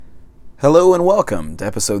Hello and welcome to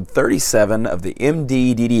episode 37 of the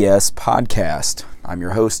MDDDS podcast. I'm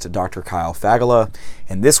your host, Dr. Kyle Fagala,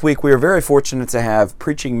 and this week we are very fortunate to have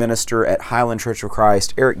preaching minister at Highland Church of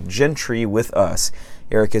Christ, Eric Gentry, with us.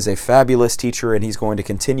 Eric is a fabulous teacher, and he's going to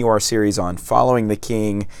continue our series on Following the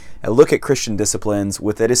King, a look at Christian disciplines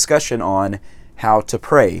with a discussion on how to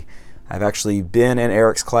pray. I've actually been in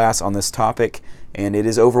Eric's class on this topic, and it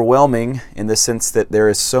is overwhelming in the sense that there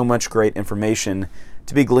is so much great information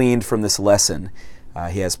to be gleaned from this lesson.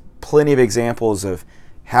 He has plenty of examples of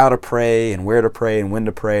how to pray and where to pray and when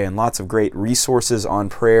to pray, and lots of great resources on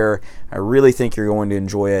prayer. I really think you're going to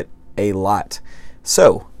enjoy it a lot.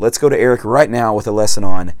 So let's go to Eric right now with a lesson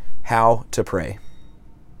on how to pray.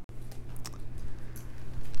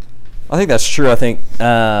 I think that's true. I think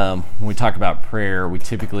when we talk about prayer, we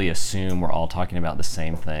typically assume we're all talking about the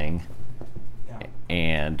same thing.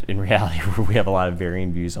 And in reality, we have a lot of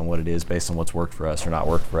varying views on what it is based on what's worked for us or not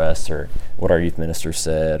worked for us, or what our youth minister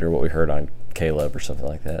said, or what we heard on Caleb or something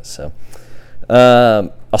like that. So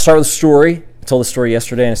I'll start with a story. I told the story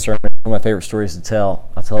yesterday, and it's one of my favorite stories to tell.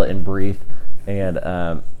 I'll tell it in brief, and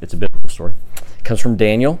it's a biblical story. It comes from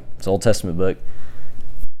Daniel. It's an Old Testament book.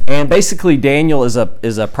 And basically, Daniel is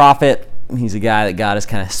a prophet. He's a guy that God has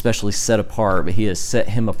kind of specially set apart, but he has set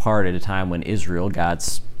him apart at a time when Israel,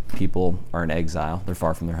 God's people, are in exile. They're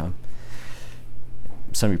far from their home.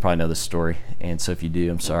 Some of you probably know this story, and so if you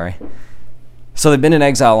do, I'm sorry. So they've been in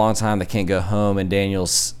exile a long time. They can't go home, and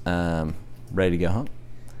Daniel's ready to go home.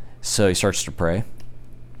 So he starts to pray,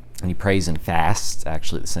 and he prays and fasts,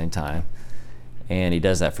 actually, at the same time. And he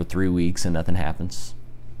does that for 3 weeks, and nothing happens.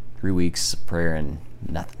 3 weeks of prayer and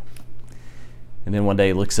nothing. And then one day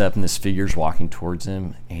he looks up, and this figure's walking towards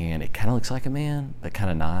him, and it kind of looks like a man, but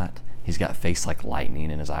kind of not. He's got a face like lightning,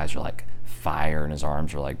 and his eyes are like fire, and his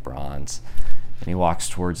arms are like bronze. And he walks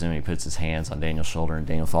towards him, and he puts his hands on Daniel's shoulder, and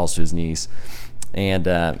Daniel falls to his knees.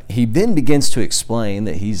 And he then begins to explain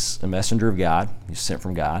that he's a messenger of God, he's sent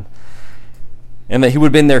from God, and that he would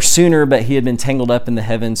have been there sooner, but he had been tangled up in the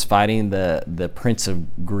heavens fighting the prince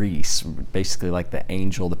of Greece, basically like the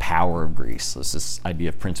angel, the power of Greece. So it's this idea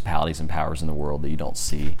of principalities and powers in the world that you don't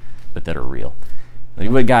see, but that are real. He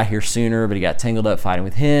would have got here sooner, but he got tangled up fighting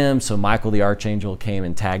with him, so Michael the archangel came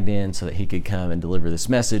and tagged in so that he could come and deliver this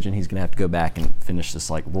message, and he's going to have to go back and finish this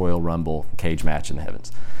like Royal Rumble cage match in the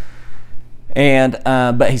heavens. And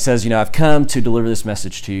but he says, I've come to deliver this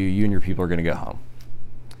message to you. You and your people are going to go home.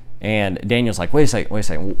 And Daniel's like, wait a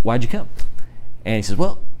second, why'd you come? And he says,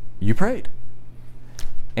 well, you prayed.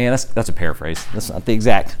 And that's a paraphrase. That's not the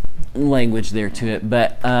exact language there to it,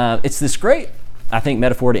 but it's this great, I think,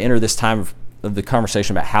 metaphor to enter this time of the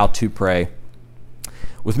conversation about how to pray.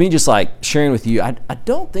 With me just like sharing with you, I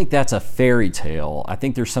don't think that's a fairy tale. I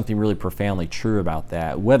think there's something really profoundly true about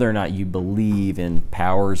that, whether or not you believe in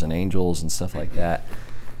powers and angels and stuff like that,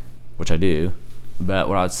 which I do. But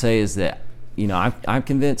what I would say is that, I'm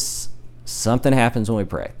convinced something happens when we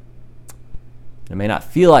pray. It may not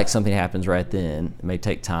feel like something happens right then. It may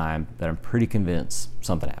take time, but I'm pretty convinced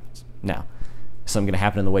something happens. Now, is something going to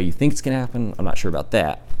happen in the way you think it's going to happen? I'm not sure about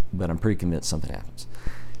that, but I'm pretty convinced something happens.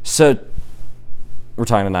 So we're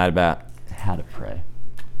talking tonight about how to pray.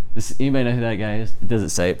 Anybody know who that guy is? Does it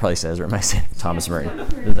say? It probably says, or it might say Thomas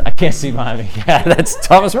Merton. I can't see behind me. Yeah, that's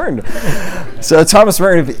Thomas Merton. So Thomas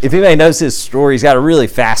Merton, if anybody knows his story, he's got a really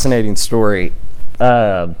fascinating story.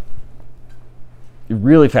 Really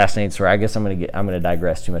fascinating story. I guess I'm gonna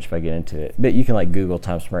digress too much if I get into it. But you can like Google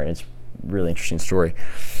Thomas Merton. It's a really interesting story.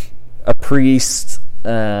 A priest,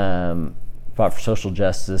 fought for social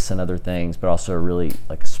justice and other things, but also a really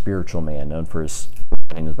like a spiritual man known for his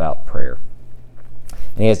writings about prayer.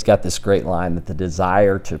 And he's got this great line that the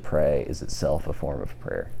desire to pray is itself a form of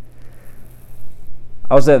prayer.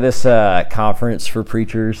 I was at this conference for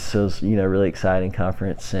preachers, so it was, really exciting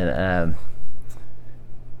conference, and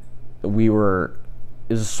it was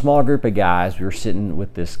a small group of guys. We were sitting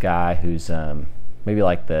with this guy who's maybe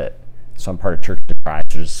like some part of Church of Christ.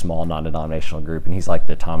 There's a small non-denominational group, and he's like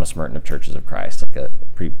the Thomas Merton of Churches of Christ, like a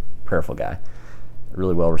pretty prayerful guy,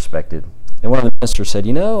 really well respected. And one of the ministers said,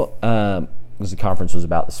 because the conference was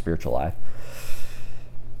about the spiritual life,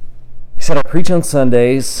 he said, I preach on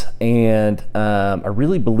Sundays, and I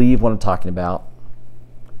really believe what I'm talking about,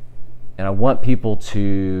 and I want people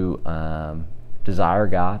to desire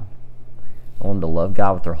God. I want them to love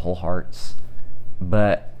God with their whole hearts,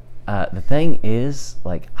 but the thing is,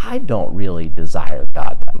 like, I don't really desire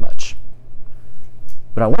God that much,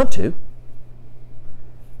 but I want to.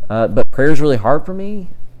 But prayer is really hard for me,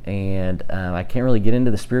 and I can't really get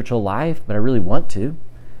into the spiritual life, but I really want to.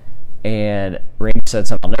 And Randy said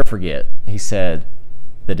something I'll never forget. He said,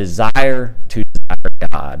 the desire to desire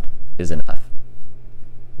God is enough.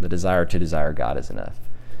 The desire to desire God is enough.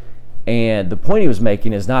 And the point he was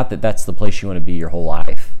making is not that that's the place you want to be your whole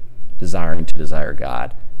life, desiring to desire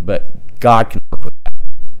God, but God can work with that,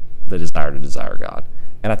 the desire to desire God.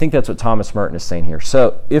 And I think that's what Thomas Merton is saying here.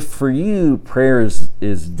 So if for you prayer is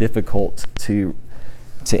difficult to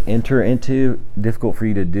enter into, difficult for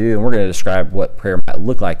you to do, and we're going to describe what prayer might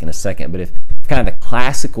look like in a second, but if kind of the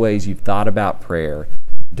classic ways you've thought about prayer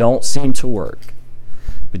don't seem to work,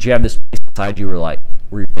 but you have this place inside you where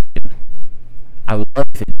you're thinking, I would love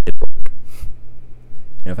if it did work.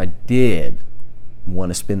 If I did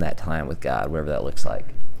want to spend that time with God, whatever that looks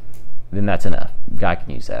like, then that's enough. God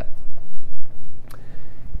can use that.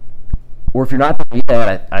 Or if you're not there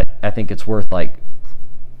yet, I think it's worth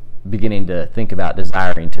beginning to think about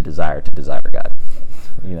desiring to desire God.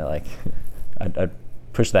 I'd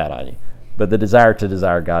push that on you. But the desire to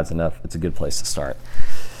desire God's enough. It's a good place to start.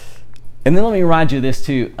 And then let me remind you of this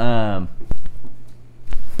too.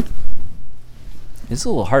 It's a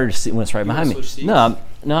little harder to see when it's right behind me. No,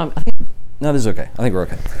 this is okay. I think we're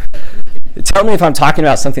okay. Tell me if I'm talking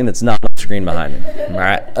about something that's not on the screen behind me. All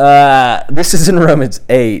right. This is in Romans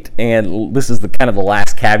 8, and this is the kind of the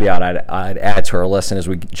last caveat I'd add to our lesson as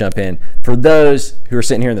we jump in. For those who are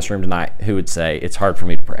sitting here in this room tonight who would say, it's hard for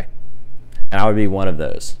me to pray. And I would be one of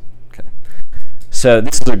those. Okay. So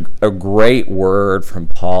this is a great word from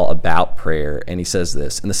Paul about prayer, and he says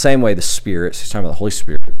this. In the same way, the Spirit, so he's talking about the Holy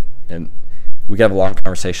Spirit, and we could have a long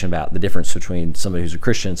conversation about the difference between somebody who's a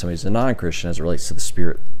Christian and somebody who's a non-Christian as it relates to the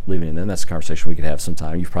Spirit living in them. That's a conversation we could have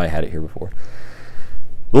sometime. You've probably had it here before.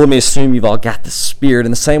 But let me assume you've all got the Spirit.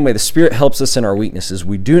 In the same way, the Spirit helps us in our weaknesses.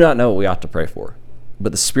 We do not know what we ought to pray for,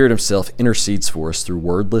 but the Spirit himself intercedes for us through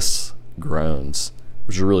wordless groans,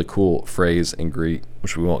 which is a really cool phrase in Greek,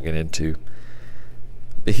 which we won't get into.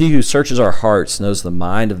 But he who searches our hearts knows the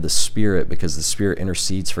mind of the Spirit, because the Spirit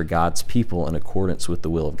intercedes for God's people in accordance with the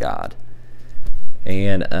will of God.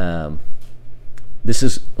 And this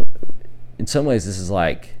is, in some ways, this is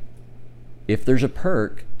like, if there's a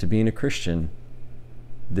perk to being a Christian,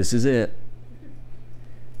 this is it.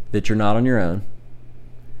 That you're not on your own.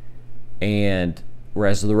 And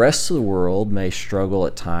whereas the rest of the world may struggle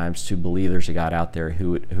at times to believe there's a God out there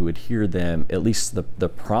who would hear them, at least the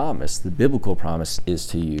promise, the biblical promise is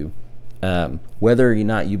to you. Whether or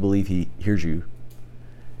not you believe he hears you,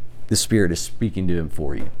 the Spirit is speaking to him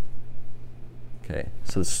for you. Okay,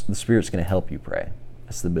 so the Spirit's going to help you pray.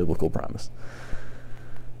 That's the biblical promise.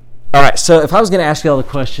 All right, so if I was going to ask you all the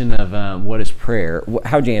question of what is prayer,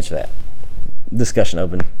 how would you answer that? Discussion,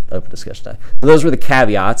 open discussion time. So those were the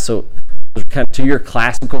caveats. So those are kind of to your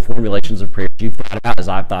classical formulations of prayer you've thought about, as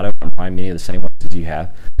I've thought of, and probably many of the same ones as you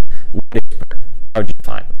have. What is prayer? How would you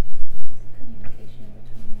define it? Communication between you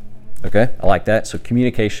and God. Okay, I like that. So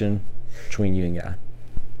communication between you and God.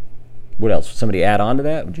 What else? Would somebody add on to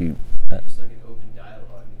that? Would you? Just like an open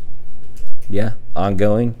dialogue between you and God. Yeah,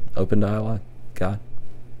 ongoing, open dialogue. God,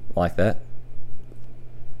 I like that.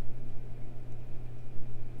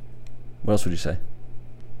 What else would you say?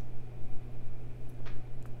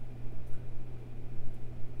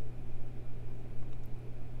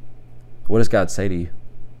 What does God say to you?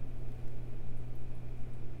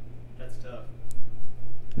 That's tough.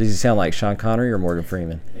 Does he sound like Sean Connery or Morgan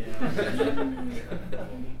Freeman? Yeah.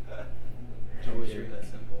 I wish it was that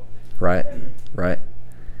simple. Right.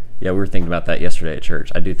 Yeah, we were thinking about that yesterday at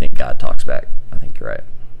church. I do think God talks back. I think you're right.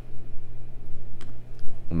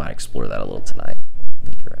 We might explore that a little tonight. I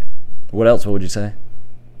think you're right. What else? What would you say?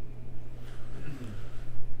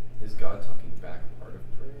 Is God talking back part of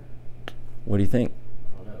prayer? What do you think?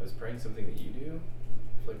 I don't know. Is praying something that you do?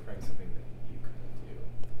 I feel like praying something that you couldn't do.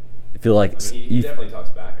 I feel like I mean, he definitely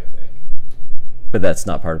talks back, I think. but that's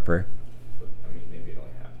not part of prayer. But, I mean, maybe it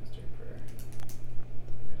only happens during prayer.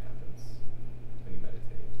 Maybe it happens when you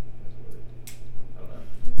meditate on his word. I don't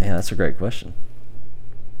know. Man, that's a great question.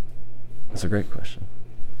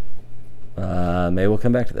 Maybe we'll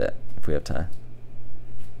come back to that if we have time.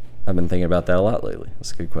 I've been thinking about that a lot lately.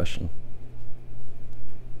 That's a good question.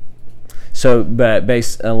 So, but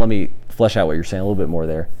let me flesh out what you're saying a little bit more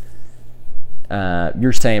there.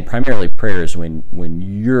 You're saying primarily prayer is when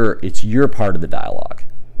it's your part of the dialogue.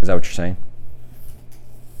 Is that what you're saying?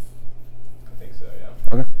 I think so,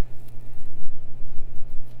 yeah. Okay.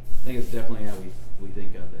 I think it's definitely how we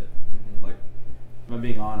think of it. Mm-hmm. Like, if I'm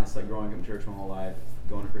being honest, like growing up in church my whole life,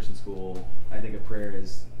 going to Christian school, I think of prayer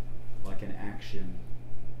as like an action,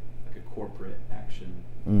 like a corporate action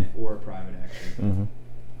or a private action. Mm-hmm.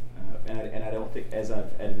 And I don't think, as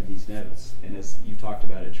I've edited these notes, and as you talked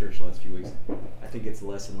about it at church the last few weeks, I think it's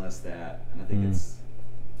less and less that, and I think it's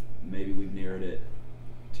maybe we've narrowed it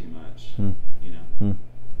too much. You know.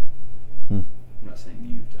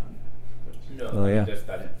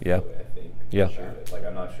 Yeah. the way I think Yeah. about it. Like,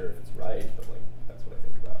 I'm not sure if it's right, but like that's what I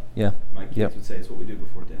think about. Yeah. My kids Yep. would say it's what we do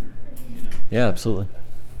before dinner. You know. Yeah, absolutely.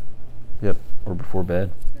 Yep. Or before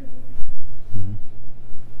bed.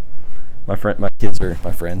 My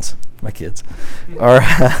kids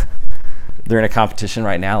are they're in a competition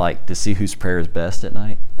right now, like to see whose prayer is best at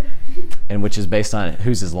night, and which is based on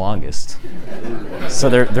whose is longest. So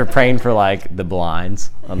they're praying for like the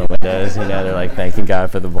blinds on the windows. You know, they're like thanking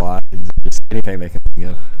God for the blinds, just anything they can think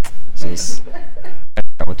of. So I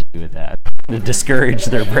don't know what to do with that to discourage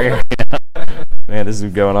their prayer. You know? Man, this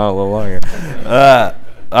is going on a little longer.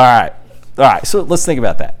 All right. So let's think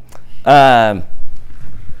about that.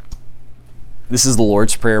 This is the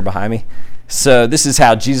Lord's Prayer behind me. So this is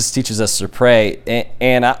how Jesus teaches us to pray.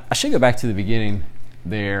 And I should go back to the beginning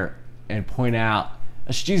there and point out,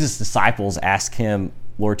 as Jesus' disciples ask him,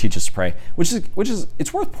 Lord, teach us to pray, which is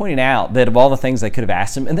it's worth pointing out that of all the things they could have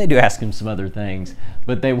asked him, and they do ask him some other things,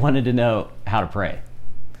 but they wanted to know how to pray.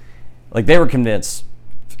 Like they were convinced,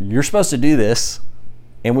 you're supposed to do this,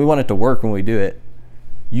 and we want it to work when we do it.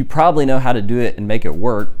 You probably know how to do it and make it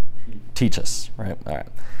work. Teach us, right? All right.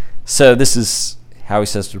 So this is how he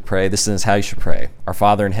says to pray. This is how you should pray. Our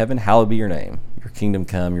Father in heaven, hallowed be your name. Your kingdom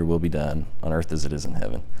come, your will be done, on earth as it is in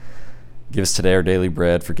heaven. Give us today our daily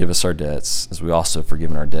bread. Forgive us our debts, as we also have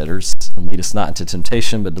forgiven our debtors. And lead us not into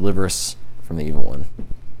temptation, but deliver us from the evil one.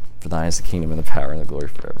 For thine is the kingdom and the power and the glory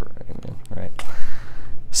forever. Amen. All right.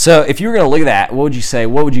 So if you were going to look at that, what would you say?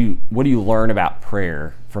 What do you learn about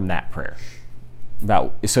prayer from that prayer?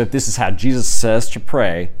 So if this is how Jesus says to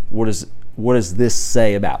pray, what does this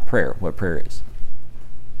say about prayer? What prayer is?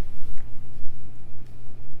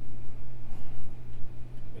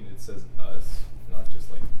 I mean, it says us, not just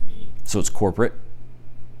like me. So it's corporate,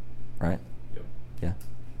 right? Yep. Yeah.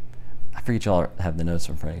 I forget y'all have the notes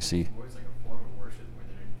in front of you. See? More it's like a form of worship more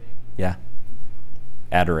than anything. Yeah.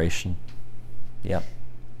 Adoration. Yep.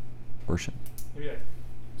 Worship. Maybe like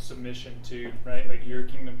submission to, right? Like your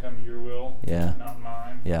kingdom come, your will, Yeah. not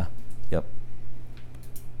mine. Yeah. Yep.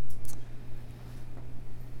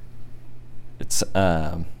 It's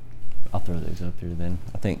I'll throw those up here then.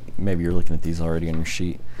 I think maybe you're looking at these already on your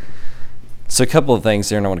sheet. So a couple of things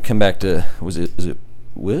there, and I want to come back to is it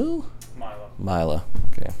Will? Milo.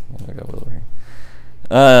 Okay. I got Will over here.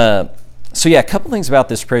 So yeah, a couple things about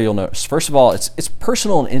this prayer you'll notice. First of all, it's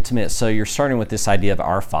personal and intimate. So you're starting with this idea of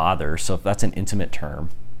our Father. So if that's an intimate term,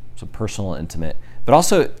 so personal and intimate. But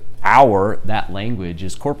also that language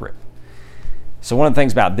is corporate. So one of the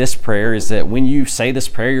things about this prayer is that when you say this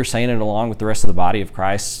prayer, you're saying it along with the rest of the body of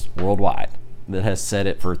Christ worldwide that has said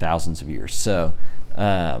it for thousands of years. So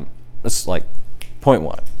that's like point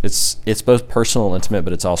one. It's both personal and intimate,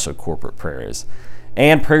 but it's also corporate prayers.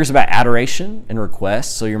 And prayers about adoration and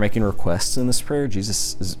requests. So you're making requests in this prayer.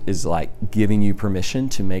 Jesus is like giving you permission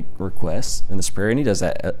to make requests in this prayer. And he does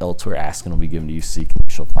that elsewhere. Ask and it will be given to you. Seek and you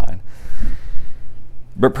shall find.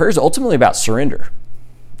 But prayer is ultimately about surrender.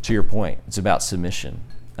 To your point, it's about submission.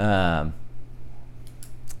 I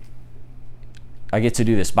get to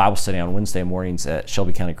do this Bible study on Wednesday mornings at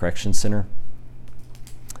Shelby County Correction Center.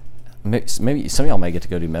 Maybe some of y'all may get to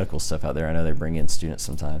go do medical stuff out there. I know they bring in students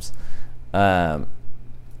sometimes. And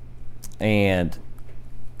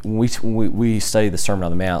when we study the Sermon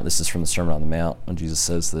on the Mount, this is from the Sermon on the Mount when Jesus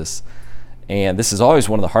says this. And this is always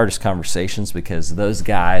one of the hardest conversations because those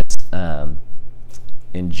guys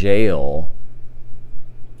in jail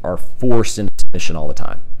are forced into submission all the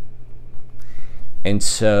time. And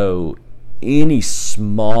so any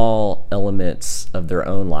small elements of their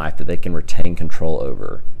own life that they can retain control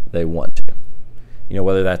over, they want to. You know,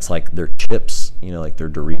 whether that's like their chips, you know, like their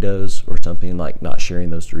Doritos or something, like not sharing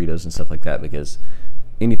those Doritos and stuff like that, because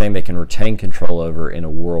anything they can retain control over in a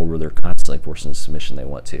world where they're constantly forced into submission, they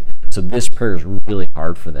want to. So this prayer is really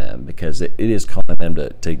hard for them because it is calling them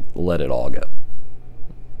to let it all go.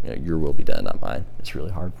 You know, your will be done, not mine. It's really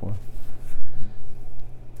hard for them.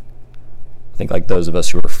 I think like those of us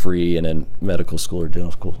who are free and in medical school or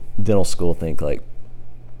dental school think like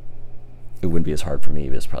it wouldn't be as hard for me,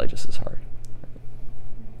 but it's probably just as hard.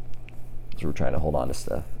 So we're trying to hold on to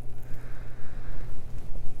stuff.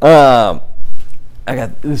 I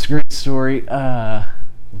got this great story.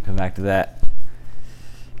 We'll come back to that.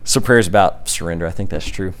 So prayer is about surrender. I think that's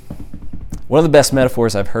true. One of the best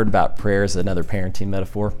metaphors I've heard about prayer is another parenting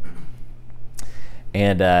metaphor.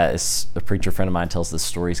 And it's a preacher friend of mine tells this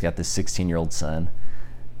story. He's got this 16-year-old son.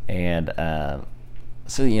 And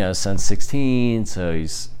so, you know, his son's 16, so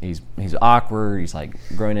he's awkward. He's like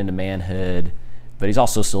growing into manhood. But he's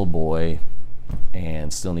also still a boy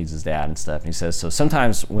and still needs his dad and stuff. And he says, so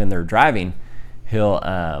sometimes when they're driving,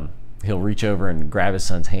 he'll reach over and grab his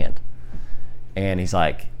son's hand. And he's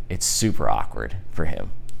like, it's super awkward for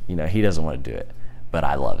him. You know, he doesn't want to do it, but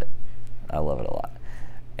I love it. I love it a lot.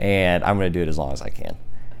 And I'm going to do it as long as I can.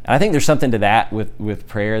 And I think there's something to that with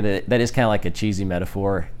prayer that is kind of like a cheesy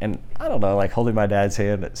metaphor. And I don't know, like holding my dad's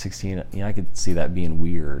hand at 16, you know, I could see that being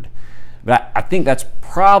weird. But I think that's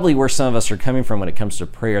probably where some of us are coming from when it comes to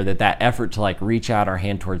prayer, that effort to like reach out our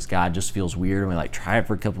hand towards God just feels weird. And we like try it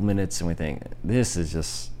for a couple minutes and we think, this is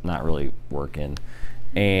just not really working.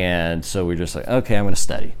 And so we're just like, okay, I'm going to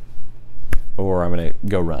study. Or I'm going to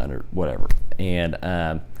go run or whatever.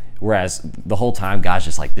 And whereas the whole time, God's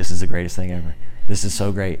just like, this is the greatest thing ever. This is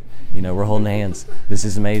so great. You know, we're holding hands. This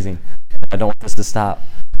is amazing. I don't want this to stop.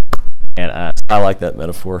 And so I like that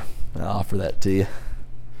metaphor. I'll offer that to you.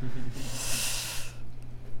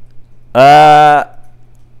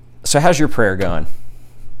 So how's your prayer going?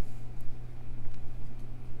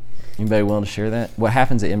 Anybody willing to share that? What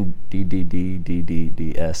happens at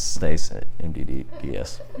MDDDDDS stays at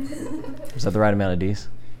MDDDS. Was that the right amount of Ds?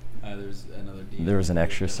 There's another D. There was an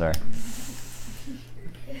extra, sorry.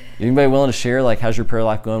 Anybody willing to share, like, how's your prayer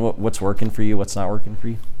life going? What's working for you? What's not working for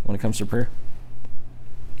you when it comes to prayer?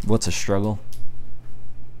 What's a struggle?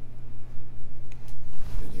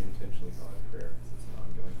 Did you intentionally call it prayer because it's an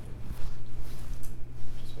ongoing thing?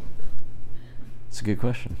 Just one prayer. It's a good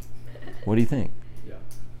question. What do you think? Yeah.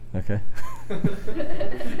 Okay. Let's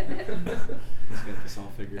get this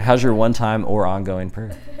all figured out. How's your one-time or ongoing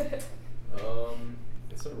prayer?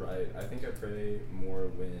 It's alright. I think I pray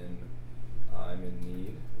more when I'm in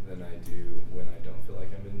need than I do when I don't feel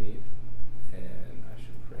like I'm in need. And I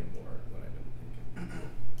should pray more when I don't think I'm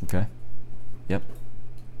Okay. Yep.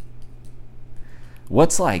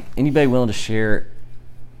 What's like, anybody willing to share,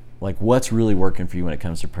 like, what's really working for you when it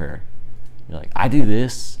comes to prayer? You're like, I do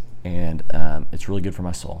this, and it's really good for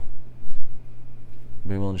my soul.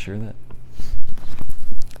 Anybody willing to share that?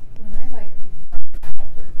 When I like out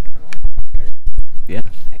for journal, Yeah.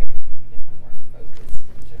 I guess I'm more focused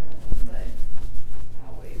in general, but I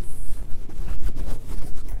always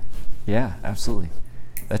Yeah, absolutely.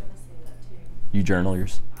 I was gonna say that too. You journal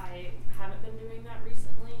yours? I haven't been doing that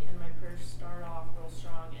recently, and my prayers start off real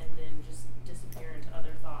strong and then just disappear into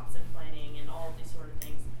other thoughts and planning and all of these sort of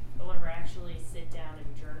things. But whenever I actually sit down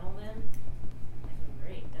and journal them, I feel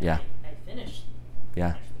great. Then Yeah. I finish.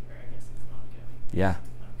 Yeah. Finish the prayer. I guess it's not going. Yeah.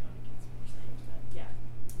 Not going against what you're saying, but yeah.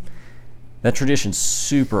 That tradition's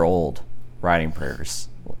super old, writing prayers.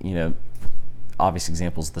 You know, obvious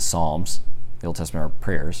examples, the Psalms. The Old Testament are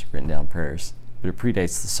prayers, written down prayers. But it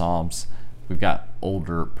predates the Psalms. We've got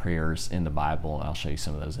older prayers in the Bible, and I'll show you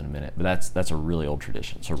some of those in a minute. But that's a really old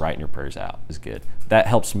tradition. So writing your prayers out is good. That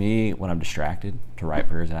helps me when I'm distracted to write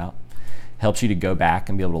prayers out. Helps you to go back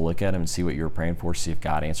and be able to look at them and see what you were praying for, see if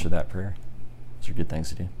God answered that prayer. Those are good things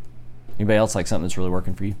to do. Anybody else like something that's really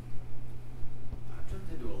working for you? I've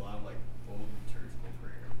jumped into a lot of like old liturgical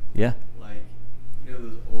prayer. Yeah? Like, you know,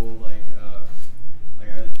 those old like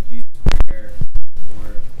either the Jesus prayer,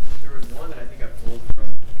 or there was one that I think I pulled from, I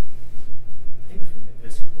think it was from the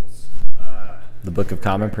Episcopals. The Book of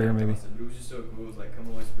Common Prayer, maybe? But it was just so cool. It was like, "Come,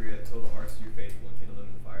 Holy Spirit, fill the hearts of your faithful and kindle them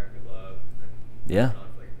in the fire of your love." And then Yeah. went on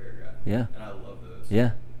for like a paragraph. Yeah. And I love those.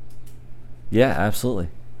 Yeah. Yeah, absolutely.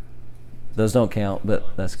 Those don't count,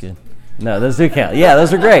 but that's good. No, those do count. Yeah,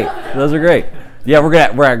 those are great. Those are great. Yeah, we're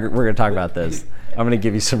gonna talk about those. I'm gonna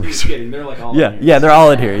give you some Just kidding. They're like all in here. Yeah, they're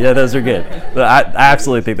all in here. Yeah, those are good. But I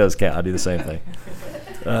absolutely think those count. I do the same thing.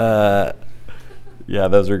 Yeah,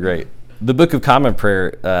 those are great. The Book of Common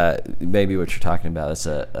Prayer, maybe what you're talking about. It's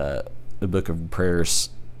a book of prayers,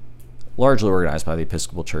 largely organized by the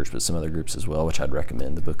Episcopal Church, but some other groups as well, which I'd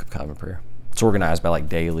recommend. The Book of Common Prayer. It's organized by like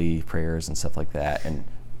daily prayers and stuff like that, and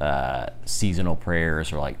seasonal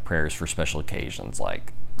prayers or like prayers for special occasions,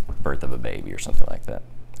 like birth of a baby or something like that,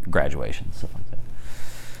 graduation, stuff like that.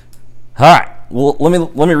 All right. Well,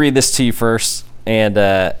 let me read this to you first, and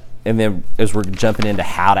then as we're jumping into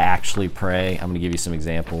how to actually pray, I'm going to give you some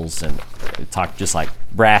examples and talk just like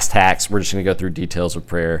brass tacks. We're just going to go through details of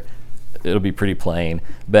prayer. It'll be pretty plain,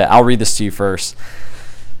 but I'll read this to you first.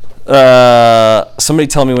 Somebody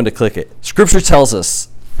tell me when to click it. Scripture tells us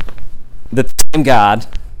that the same God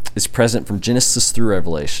is present from Genesis through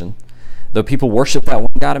Revelation, though people worship that one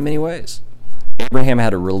God in many ways. Abraham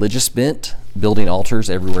had a religious bent, building altars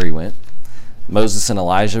everywhere he went. Moses and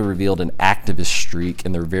Elijah revealed an activist streak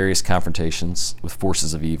in their various confrontations with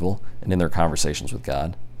forces of evil and in their conversations with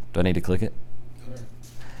God. Do I need to click it?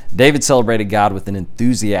 David celebrated God with an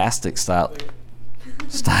enthusiastic style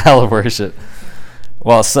of worship,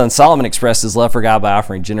 while his son Solomon expressed his love for God by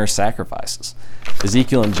offering generous sacrifices.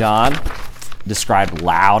 Ezekiel and John described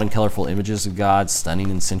loud and colorful images of God,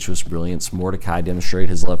 stunning and sensuous brilliance. Mordecai demonstrated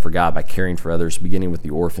his love for God by caring for others, beginning with the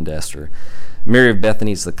orphaned Esther. Mary of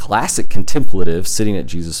Bethany is the classic contemplative sitting at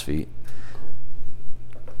Jesus' feet.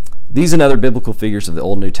 These and other biblical figures of the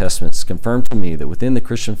Old and New Testaments confirm to me that within the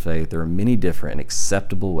Christian faith there are many different and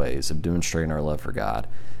acceptable ways of demonstrating our love for God.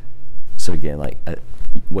 So again,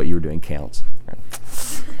 what you were doing counts.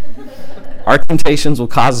 Our temptations will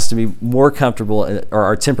cause us to be more comfortable, or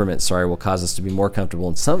our temperament, will cause us to be more comfortable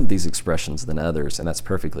in some of these expressions than others, and that's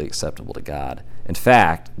perfectly acceptable to God. In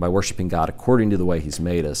fact, by worshiping God according to the way He's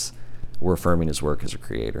made us, we're affirming His work as a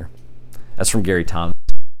creator. That's from Gary Thomas,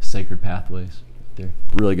 Sacred Pathways. There.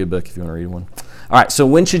 Really good book if you want to read one. All right, so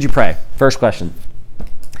when should you pray? First question.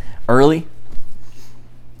 Early?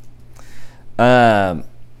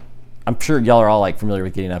 I'm sure y'all are all familiar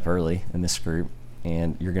with getting up early in this group,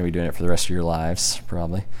 and you're going to be doing it for the rest of your lives,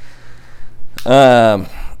 probably. So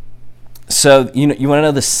you want to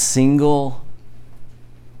know the single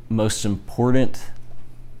most important,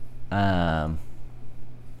 what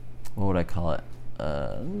would I call it?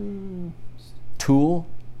 Tool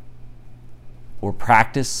or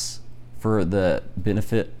practice for the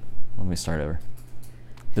benefit. Let me start over.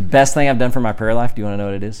 The best thing I've done for my prayer life, do you want to know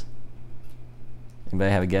what it is? Anybody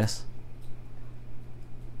have a guess?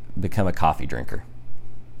 Become a coffee drinker.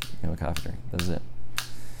 Become a coffee drinker. That's it.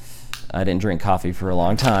 I didn't drink coffee for a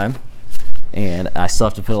long time, and I still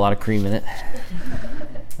have to put a lot of cream in it.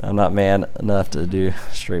 I'm not man enough to do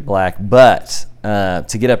straight black, but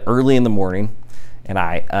to get up early in the morning, and we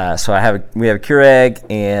have a Keurig,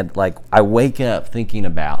 and I wake up thinking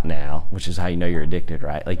about now, which is how you know you're addicted,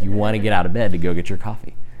 right? You want to get out of bed to go get your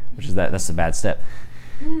coffee, which is that's the bad step.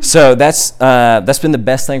 So that's been the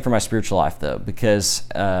best thing for my spiritual life, though, because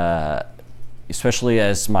especially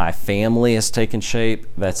as my family has taken shape,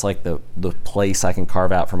 that's the place I can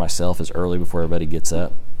carve out for myself is early before everybody gets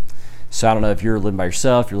up. So I don't know if you're living by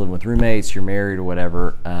yourself, you're living with roommates, you're married or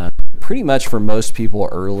whatever. Pretty much for most people,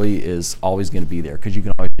 early is always going to be there because you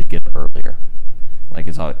can always get up earlier.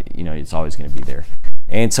 It's always going to be there.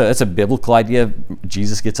 And so it's a biblical idea.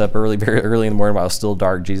 Jesus gets up early, very early in the morning while it was still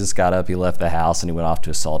dark. Jesus got up, he left the house, and he went off to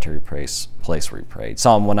a solitary place where he prayed.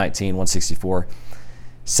 Psalm 119, 164.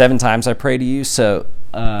 7 times I pray to you. So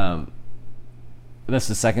that's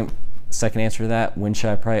the second answer to that. When should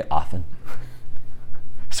I pray? Often.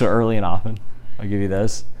 So early and often. I'll give you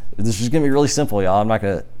those. This is going to be really simple, y'all. I'm not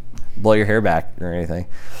going to blow your hair back or anything.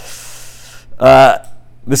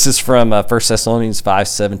 This is from 1 Thessalonians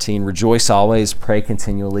 5:17. Rejoice always, pray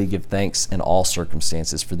continually, give thanks in all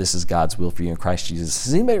circumstances, for this is God's will for you in Christ Jesus.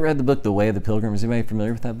 Has anybody read the book The Way of the Pilgrim? Is anybody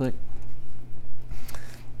familiar with that book?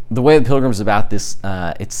 The Way of the Pilgrim is about this.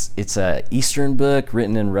 It's a Eastern book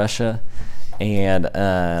written in Russia, and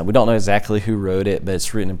we don't know exactly who wrote it, but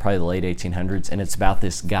it's written in probably the late 1800s, and it's about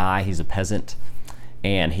this guy. He's a peasant,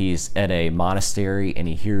 and he's at a monastery, and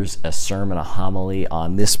he hears a sermon, a homily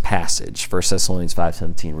on this passage, 1 Thessalonians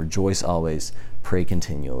 5:17, rejoice always, pray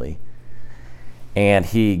continually. And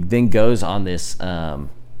he then goes on this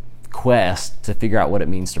quest to figure out what it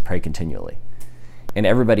means to pray continually. And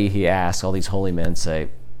everybody he asks, all these holy men say,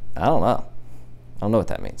 I don't know what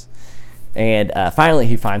that means. And finally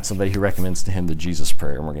he finds somebody who recommends to him the Jesus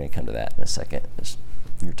prayer, and we're going to come to that in a second, as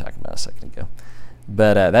you were talking about a second ago.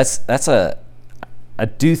 But I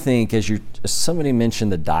do think, as somebody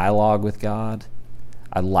mentioned the dialogue with God,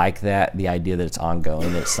 I like that, the idea that it's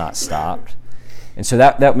ongoing, that it's not stopped. And so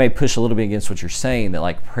that may push a little bit against what you're saying,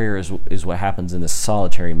 that prayer is what happens in this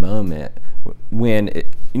solitary moment when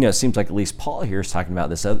it seems like at least Paul here is talking about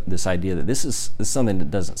this idea that this is something that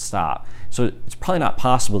doesn't stop. So it's probably not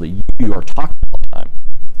possible that you are talking all the time.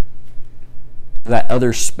 That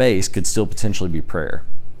other space could still potentially be prayer.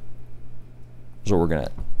 Is what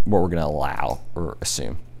we're gonna allow or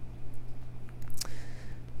assume.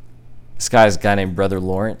 This guy's a guy named Brother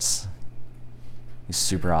Lawrence. He's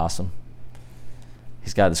super awesome.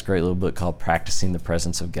 He's got this great little book called Practicing the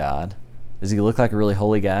Presence of God. Does he look like a really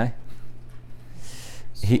holy guy?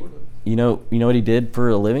 You know what he did for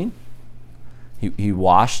a living? He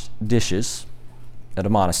washed dishes at a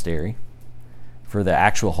monastery for the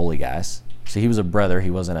actual holy guys. So he was a brother. He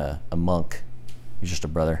wasn't a monk. He's just a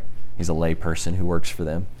brother. He's a lay person who works for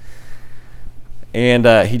them.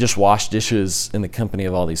 And he just washed dishes in the company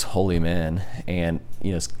of all these holy men. And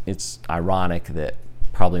it's ironic that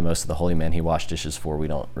probably most of the holy men he washed dishes for we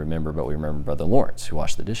don't remember, but we remember Brother Lawrence who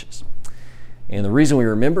washed the dishes. And the reason we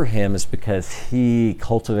remember him is because he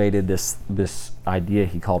cultivated this idea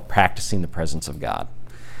he called practicing the presence of God.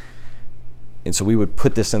 And so we would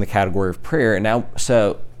put this in the category of prayer. And now,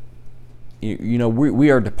 so we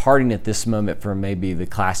are departing at this moment from maybe the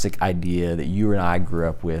classic idea that you and I grew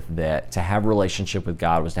up with, that to have a relationship with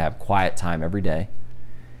God was to have quiet time every day.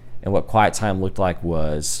 And what quiet time looked like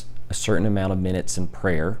was a certain amount of minutes in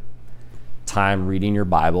prayer, time reading your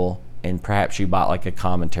Bible, and perhaps you bought like a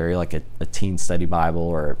commentary, like a teen study Bible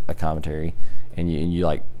or a commentary, and you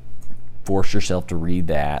like force yourself to read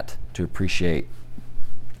that to appreciate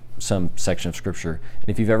some section of Scripture. And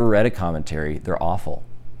if you've ever read a commentary, they're awful.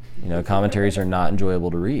 Commentaries are not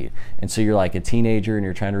enjoyable to read. And so you're like a teenager and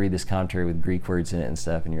you're trying to read this commentary with Greek words in it and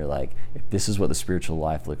stuff, and you're like, if this is what the spiritual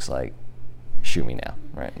life looks like, shoot me now,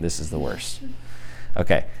 right? This is the worst.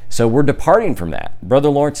 Okay, so we're departing from that. Brother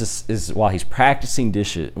Lawrence is while he's washing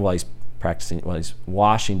dishes,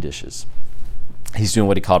 he's doing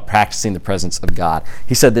what he called practicing the presence of God.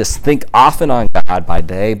 He said this: think often on God by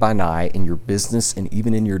day, by night, in your business and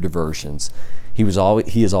even in your diversions. He is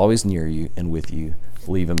always near you and with you.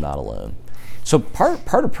 Leave him not alone. So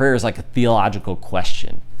part of prayer is like a theological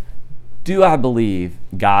question. Do I believe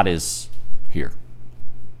God is here?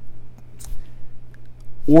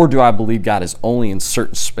 Or do I believe God is only in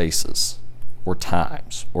certain spaces or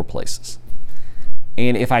times or places?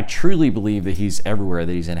 And if I truly believe that he's everywhere,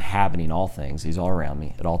 that he's inhabiting all things, he's all around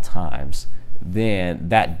me at all times, then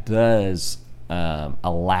that does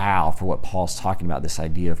allow for what Paul's talking about, this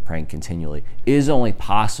idea of praying continually is only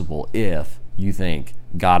possible if you think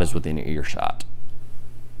God is within your earshot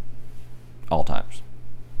all times.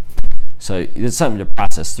 So it's something to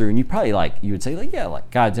process through. And you probably you would say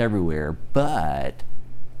God's everywhere, but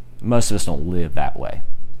most of us don't live that way.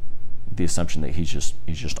 The assumption that he's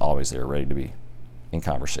just always there, ready to be in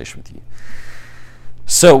conversation with you.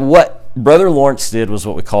 So what Brother Lawrence did was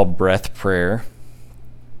what we call breath prayer.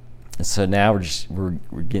 And so now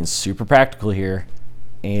we're getting super practical here.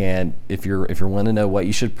 And if you're wanting to know what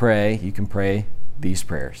you should pray, you can pray these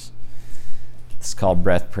prayers. It's called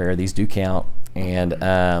breath prayer. These do count. And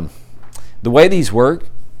the way these work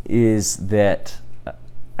is that,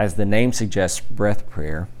 as the name suggests, breath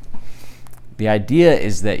prayer, the idea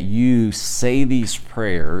is that you say these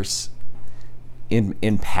prayers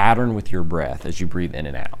in pattern with your breath as you breathe in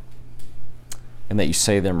and out, and that you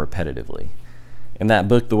say them repetitively. In that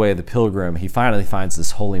book, The Way of the Pilgrim, he finally finds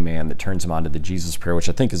this holy man that turns him on to the Jesus prayer, which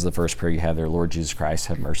I think is the first prayer you have there. Lord Jesus Christ,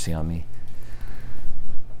 have mercy on me.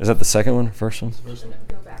 Is that the second one? First one?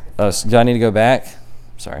 Go back. Oh, so do I need to go back?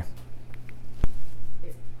 Sorry.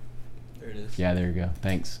 There it is. Yeah, there you go.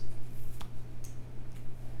 Thanks.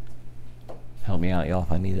 Help me out, y'all,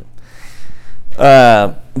 if I need it.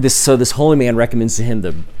 This holy man recommends to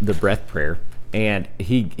him the breath prayer, and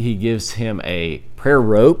he gives him a prayer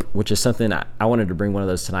rope, which is something I wanted to bring one of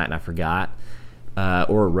those tonight and I forgot,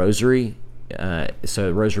 or a rosary. So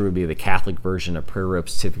a rosary would be the Catholic version of prayer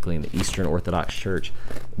ropes, typically in the Eastern Orthodox Church.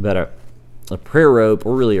 But a prayer rope,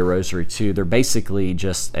 or really a rosary too, they're basically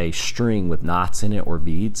just a string with knots in it or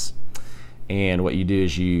beads. And what you do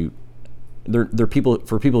is they're people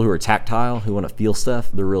who are tactile, who want to feel stuff.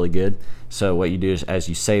 They're really good. So what you do is, as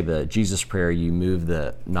you say the Jesus prayer, you move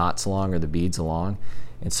the knots along or the beads along,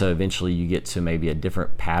 and so eventually you get to maybe a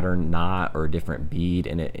different pattern knot or a different bead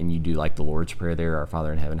in it, and you do like the Lord's Prayer there, Our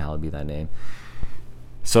Father in heaven, hallowed be thy name.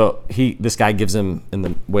 So this guy gives him, in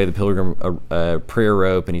the Way of the Pilgrim, a prayer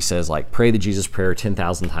rope, and he says, pray the Jesus prayer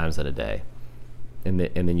 10,000 times in a day, and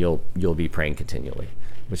then you'll be praying continually,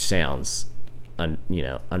 which sounds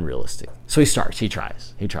unrealistic. So he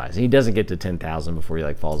tries, and he doesn't get to 10,000 before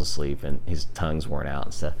he falls asleep and his tongue's worn out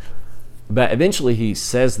and stuff. But eventually he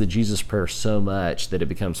says the Jesus prayer so much that it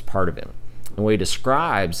becomes part of him. And what he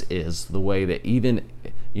describes is the way that even,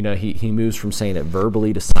 he moves from saying it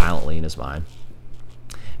verbally to silently in his mind.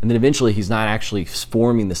 And then eventually he's not actually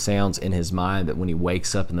forming the sounds in his mind, but when he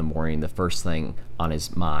wakes up in the morning, the first thing on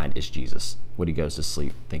his mind is Jesus. When he goes to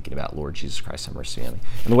sleep, thinking about Lord Jesus Christ, have mercy on me.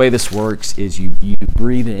 And the way this works is you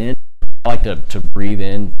breathe in. I like to breathe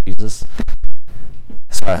in Jesus.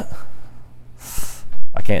 So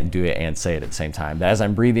I can't do it and say it at the same time. But as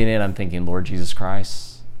I'm breathing in, I'm thinking, Lord Jesus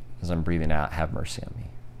Christ. As I'm breathing out, have mercy on me.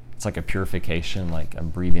 It's like a purification. I'm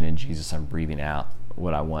breathing in Jesus, I'm breathing out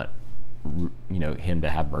what I want, him to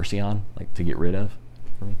have mercy on, to get rid of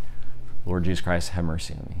for me. Lord Jesus Christ, have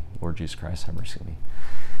mercy on me. Lord Jesus Christ, have mercy on me.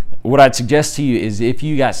 What I'd suggest to you is, if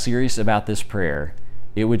you got serious about this prayer,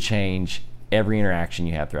 it would change every interaction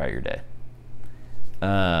you have throughout your day.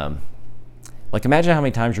 Imagine how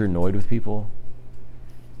many times you're annoyed with people.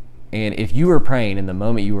 And if you were praying in the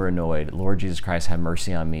moment you were annoyed, Lord Jesus Christ, have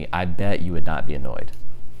mercy on me, I bet you would not be annoyed.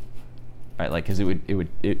 Right? Because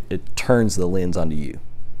it turns the lens onto you.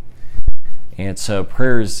 And so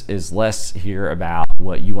prayer is less here about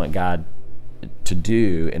what you want God to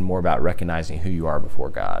do and more about recognizing who you are before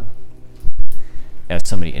God as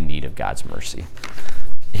somebody in need of God's mercy.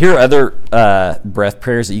 Here are other breath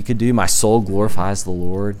prayers that you could do. My soul glorifies the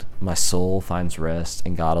Lord. My soul finds rest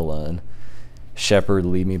in God alone. Shepherd,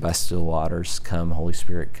 lead me by still waters. Come, Holy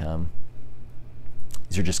Spirit, come.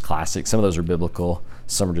 These are just classic. Some of those are biblical.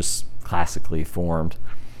 Some are just classically formed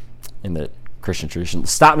in the Christian tradition.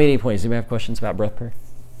 Stop me at any point. Does anybody have questions about breath prayer?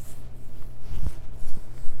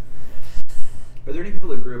 Are there any people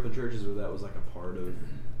that grew up in churches where that was like a part of?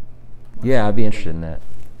 Yeah, I'd be interested in that.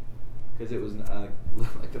 Because it was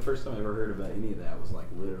like the first time I ever heard about any of that was like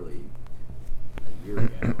literally a year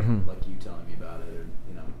ago. Like you telling me about it, or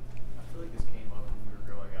I feel like this came up when we were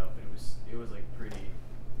growing up, but it was like pretty.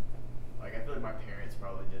 Like I feel like my parents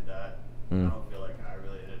probably did that. I don't feel like I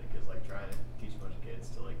really did it because like trying to teach a bunch of kids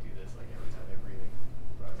to like do this like every time they're breathing,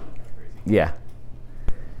 probably kind of crazy. Yeah.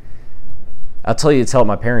 I'll tell you, it's helped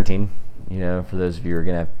my parenting. For those of you who are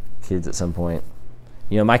gonna have kids at some point.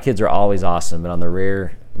 My kids are always awesome, but on the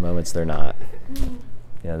rare moments they're not.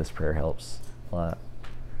 This prayer helps a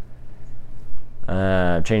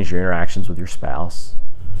lot. Change your interactions with your spouse.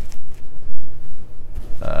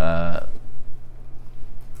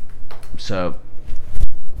 So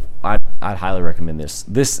I'd highly recommend this.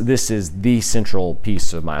 This is the central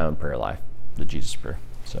piece of my own prayer life, the Jesus prayer.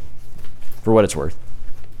 So for what it's worth.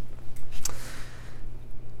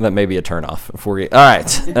 That may be a turnoff for you. All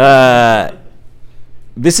right.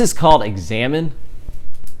 This is called examine.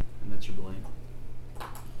 and that's your blank.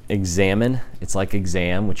 Examine. It's like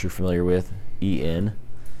exam, which you're familiar with. E-N.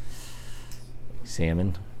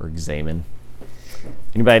 Examine or examine.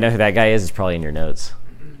 Anybody know who that guy is? It's probably in your notes.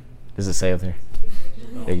 Does it say up there?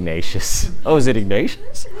 Ignatius. Oh, is it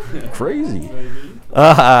Ignatius? Crazy.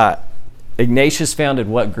 Ignatius founded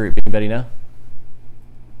what group? Anybody know?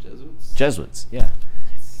 Jesuits, yeah.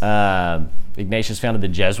 Ignatius founded the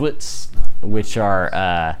Jesuits, which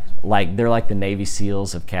are they're like the Navy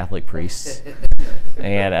SEALs of Catholic priests,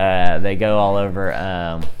 and they go all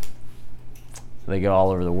over. They go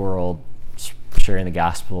all over the world, sharing the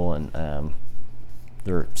gospel, and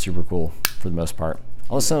they're super cool for the most part.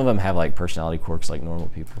 Although some of them have like personality quirks like normal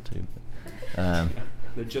people too.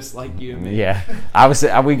 They're just like you and me. Yeah,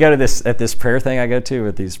 we go to this prayer thing I go to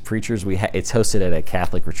with these preachers. It's hosted at a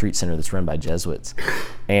Catholic retreat center that's run by Jesuits,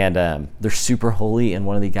 and they're super holy. And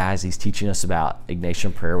one of the guys, he's teaching us about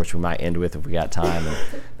Ignatian prayer, which we might end with if we got time.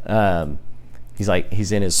 And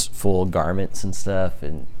he's in his full garments and stuff,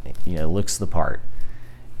 and looks the part.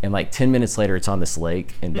 And like 10 minutes later, it's on this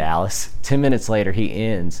lake in Dallas. 10 minutes later, he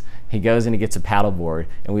ends. He goes and he gets a paddleboard,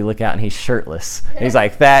 and we look out, and he's shirtless. And he's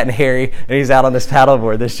like fat and hairy, and he's out on this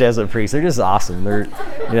paddleboard. This Jesuit priest, they're just awesome. They're,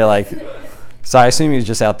 so I assume he was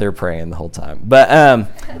just out there praying the whole time. But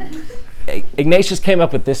Ignatius came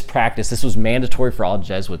up with this practice. This was mandatory for all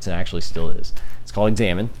Jesuits, and actually still is. It's called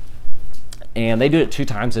examine, and they do it 2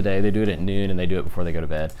 times a day. They do it at noon, and they do it before they go to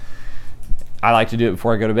bed. I like to do it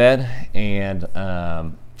before I go to bed, and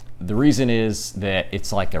the reason is that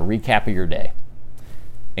it's like a recap of your day.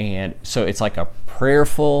 And so it's like a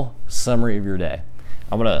prayerful summary of your day.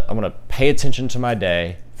 I'm gonna pay attention to my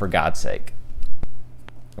day for God's sake.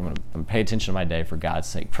 I'm gonna pay attention to my day for God's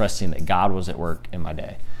sake, trusting that God was at work in my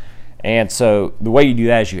day. And so the way you do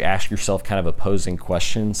that is you ask yourself kind of opposing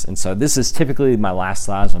questions. And so this is typically my last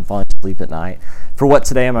slide as I'm falling asleep at night. For what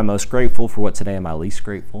today am I most grateful? For what today am I least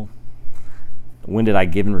grateful? When did I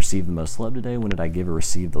give and receive the most love today? When did I give or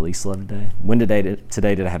receive the least love today? When today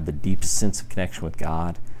did I have the deepest sense of connection with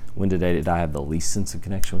God? When today did I have the least sense of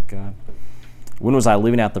connection with God? When was I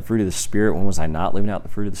living out the fruit of the Spirit? When was I not living out the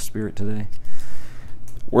fruit of the Spirit today?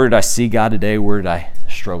 Where did I see God today? Where did I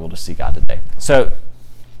struggle to see God today? So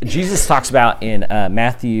Jesus talks about in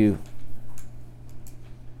Matthew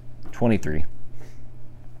 23.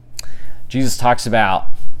 Jesus talks about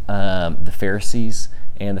the Pharisees.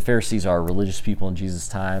 And the Pharisees are religious people in Jesus'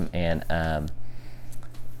 time, and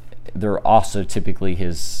they're also typically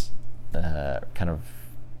his kind of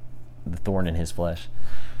the thorn in his flesh.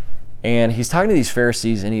 And he's talking to these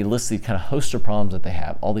Pharisees, and he lists these kind of host of problems that they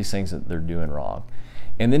have, all these things that they're doing wrong.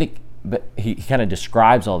 And then he kind of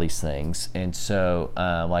describes all these things. And so,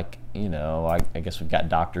 I guess we've got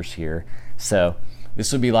doctors here. So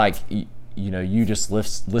this would be like, you just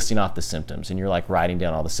listing off the symptoms, and you're like writing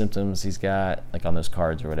down all the symptoms he's got, like on those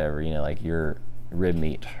cards or whatever, like your rib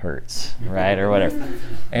meat hurts, right? Or whatever.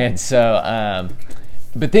 And so,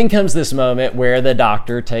 but then comes this moment where the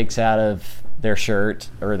doctor takes out of their shirt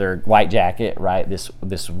or their white jacket, right,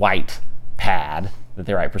 this white pad that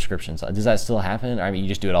they write prescriptions on. Does that still happen? I mean, you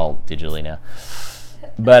just do it all digitally now.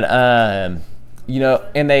 But, and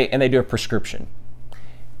they do a prescription.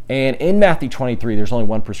 And in Matthew 23, there's only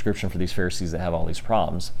one prescription for these Pharisees that have all these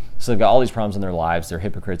problems. So they've got all these problems in their lives. They're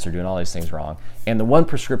hypocrites. They're doing all these things wrong. And the one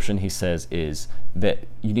prescription, he says, is that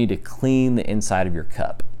you need to clean the inside of your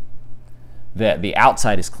cup. That the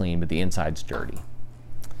outside is clean, but the inside's dirty.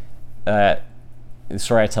 The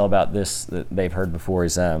story I tell about this that they've heard before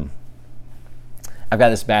is I've got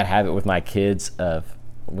this bad habit with my kids of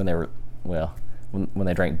when they were, when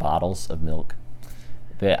they drank bottles of milk,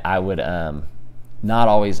 that I would not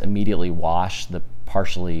always immediately wash the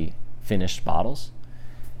partially finished bottles,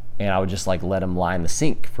 and I would just like let them lie in the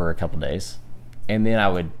sink for a couple days, and then I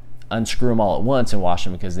would unscrew them all at once and wash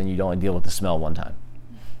them, because then you'd only deal with the smell one time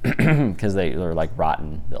because they're like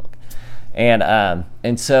rotten milk.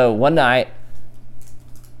 And so one night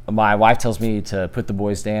my wife tells me to put the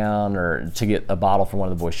boys down, or to get a bottle from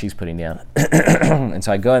one of the boys she's putting down. And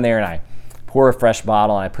so I go in there and I pour a fresh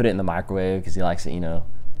bottle and I put it in the microwave because he likes it,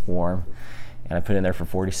 warm. And I put it in there for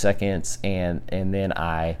 40 seconds, and then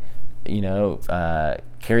I,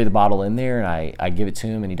 carry the bottle in there and I give it to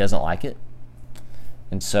him, and he doesn't like it.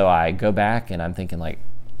 And so I go back and I'm thinking like,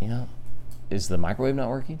 is the microwave not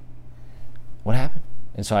working? What happened?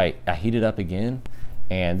 And so I heat it up again,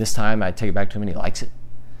 and this time I take it back to him and he likes it.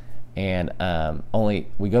 And only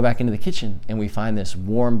we go back into the kitchen and we find this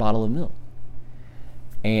warm bottle of milk.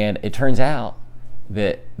 And it turns out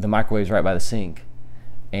that the microwave's right by the sink,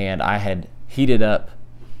 and I had heated up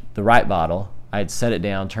the right bottle. I had set it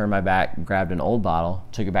down, turned my back, grabbed an old bottle,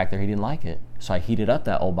 took it back there. He didn't like it. So I heated up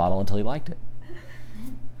that old bottle until he liked it.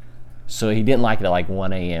 So he didn't like it at like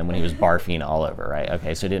 1 a.m. when he was barfing all over, right?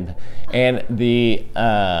 Okay, so it didn't. And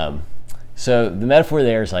so the metaphor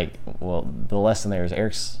there is like, the lesson there is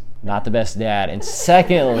Eric's not the best dad. And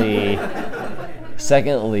secondly,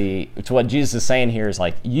 to what Jesus is saying here is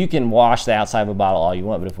like, you can wash the outside of a bottle all you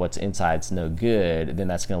want, but if what's inside's no good, then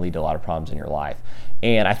that's going to lead to a lot of problems in your life.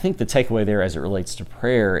 And I think the takeaway there as it relates to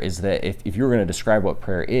prayer is that if you're going to describe what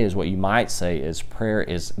prayer is, what you might say is prayer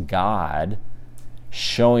is God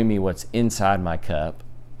showing me what's inside my cup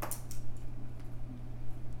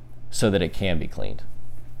so that it can be cleaned.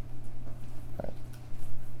 Right.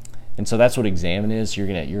 And so that's what examine is. You're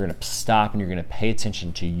gonna stop and you're gonna pay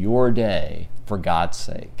attention to your day for God's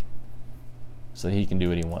sake, so that He can do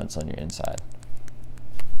what He wants on your inside.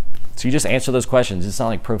 So you just answer those questions. It's not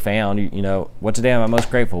like profound. What today am I most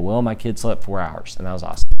grateful? Well, my kid slept 4 hours, and that was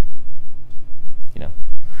awesome.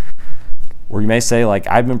 Or you may say, like,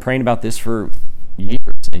 I've been praying about this for years,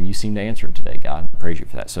 and you seem to answer it today, God. I praise you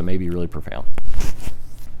for that. So it may be really profound.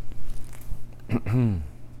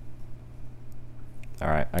 All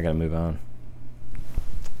right, I got to move on.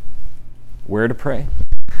 Where to pray?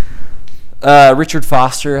 Richard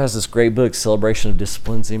Foster has this great book, Celebration of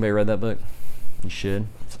Disciplines. Anybody read that book? You should.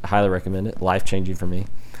 I highly recommend it. Life-changing for me.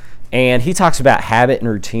 And he talks about habit and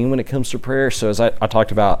routine when it comes to prayer. So as I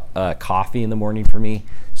talked about coffee in the morning for me.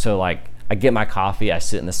 So like I get my coffee, I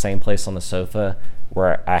sit in the same place on the sofa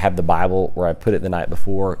where I have the Bible, where I put it the night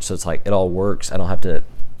before. So it's like it all works. I don't have to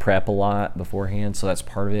prep a lot beforehand. So that's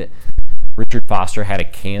part of it. Richard Foster had a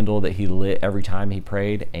candle that he lit every time he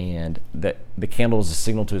prayed, and the candle was a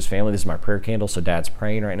signal to his family. This is my prayer candle. So dad's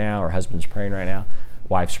praying right now, or husband's praying right now,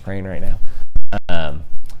 wife's praying right now. And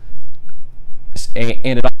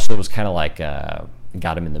it also was kind of like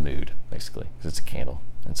got him in the mood, basically, because it's a candle,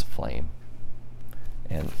 and it's a flame.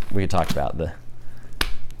 And we could talk about the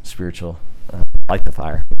spiritual, like the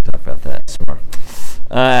fire. We could talk about that some more.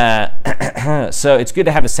 So it's good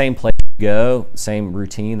to have the same place to go, same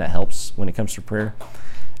routine. That helps when it comes to prayer.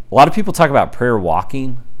 A lot of people talk about prayer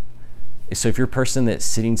walking. So if you're a person that's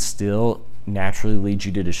sitting still naturally leads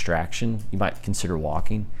you to distraction, you might consider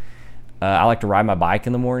walking. I like to ride my bike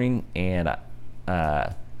in the morning, and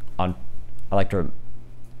I like to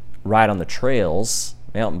ride on the trails,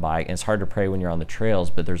 mountain bike, and it's hard to pray when you're on the trails,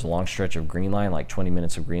 but there's a long stretch of green line, like 20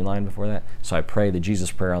 minutes of green line before that. So I pray the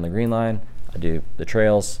Jesus prayer on the green line, I do the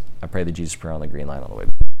trails, I pray the Jesus prayer on the green line on the way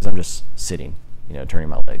back, because I'm just sitting, turning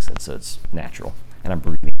my legs, and so it's natural, and I'm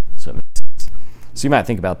breathing, so it makes sense. So you might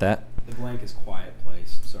think about that. The blank is quiet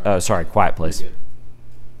place. Sorry. Oh, sorry, quiet place.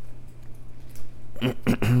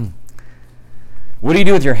 What do you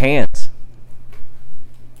do with your hands?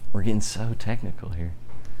 We're getting so technical here.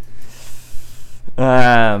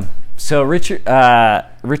 So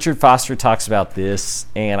Richard Foster talks about this,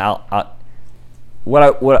 and okay.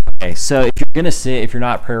 So if you're gonna sit, if you're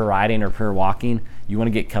not prayer riding or prayer walking, you want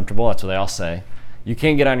to get comfortable. That's what they all say. You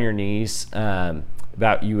can get on your knees.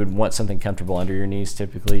 You would want something comfortable under your knees.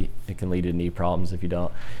 Typically, it can lead to knee problems if you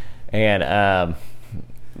don't. And I'm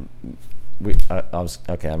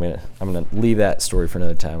gonna leave that story for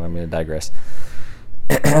another time. I'm gonna digress.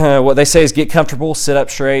 what they say is get comfortable, sit up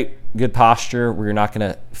straight, good posture where you're not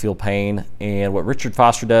going to feel pain. And what Richard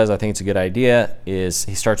Foster does, I think it's a good idea, is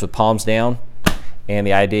he starts with palms down. And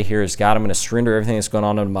the idea here is, God, I'm going to surrender everything that's going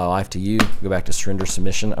on in my life to you. Go back to surrender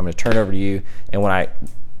submission. I'm going to turn over to you. And when I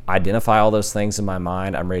identify all those things in my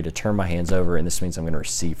mind, I'm ready to turn my hands over, and this means I'm going to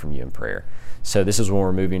receive from you in prayer. So this is when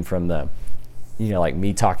we're moving from the, like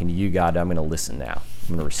me talking to you, God, I'm going to listen now. I'm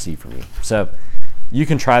going to receive from you. So you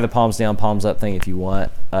can try the palms down, palms up thing if you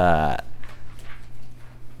want.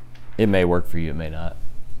 It may work for you, it may not.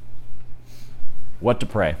 What to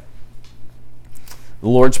pray? The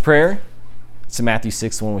Lord's Prayer. It's in Matthew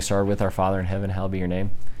 6, the one we started with, Our Father in heaven, hallowed be your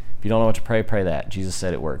name. If you don't know what to pray, pray that. Jesus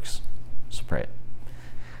said it works, so pray it.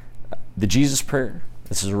 The Jesus Prayer.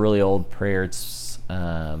 This is a really old prayer. It's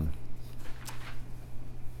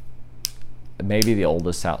maybe the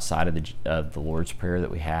oldest outside of the Lord's Prayer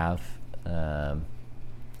that we have.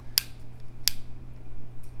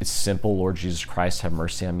 It's simple. Lord Jesus Christ, have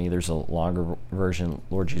mercy on me. There's a longer version.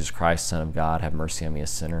 Lord Jesus Christ, Son of God, have mercy on me, a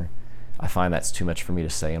sinner. I find that's too much for me to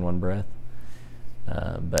say in one breath.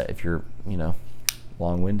 But if you're,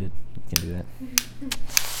 long-winded, you can do that.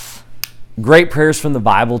 Great prayers from the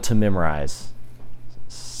Bible to memorize.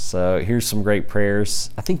 So here's some great prayers.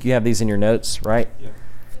 I think you have these in your notes, right?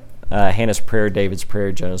 Yeah. Hannah's prayer, David's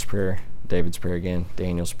prayer, Jonah's prayer, David's prayer again,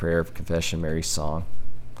 Daniel's prayer of confession, Mary's song.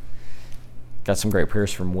 Got some great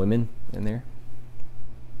prayers from women in there.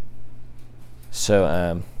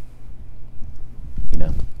 So,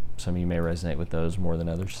 some of you may resonate with those more than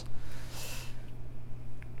others.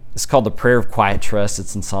 It's called the Prayer of Quiet Trust.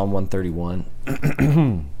 It's in Psalm 131.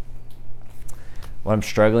 When I'm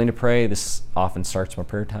struggling to pray, this often starts my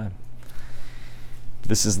prayer time.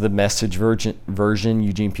 This is the Message version,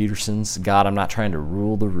 Eugene Peterson's. God, I'm not trying to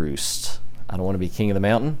rule the roost. I don't want to be king of the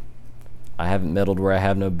mountain. I haven't meddled where I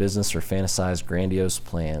have no business or fantasized grandiose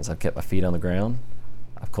plans. I've kept my feet on the ground.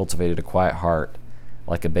 I've cultivated a quiet heart.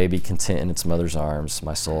 Like a baby content in its mother's arms,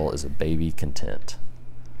 my soul is a baby content.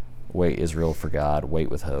 Wait, Israel, for God. Wait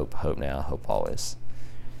with hope. Hope now, hope always.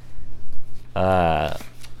 That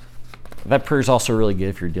prayer is also really good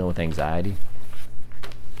if you're dealing with anxiety.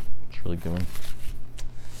 It's really good one.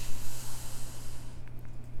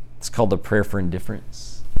 It's called the Prayer for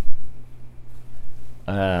Indifference.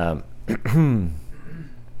 It's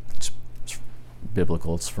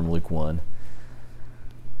biblical. It's from Luke 1.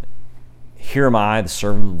 Here am I, the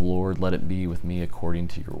servant of the Lord. Let it be with me according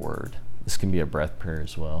to your word. This can be a breath prayer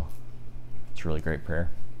as well. It's a really great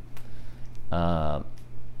prayer. Some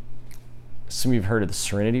of you have heard of the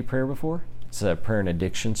Serenity Prayer before. It's a prayer in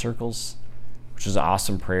addiction circles, which is an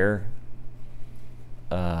awesome prayer.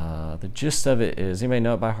 The gist of it is, anybody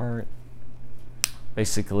know it by heart?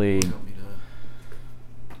 Basically,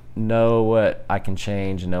 know what I can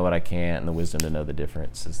change and know what I can't, and the wisdom to know the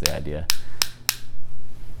difference is the idea.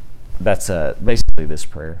 That's basically this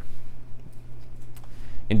prayer.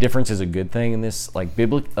 Indifference is a good thing in this,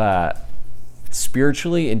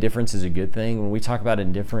 spiritually, indifference is a good thing. When we talk about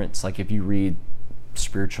indifference, like if you read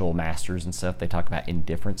spiritual masters and stuff, they talk about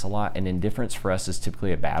indifference a lot, and indifference for us is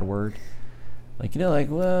typically a bad word.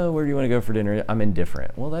 Well, where do you want to go for dinner? I'm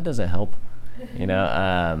indifferent. Well, that doesn't help.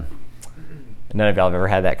 None of y'all have ever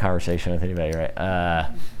had that conversation with anybody, right?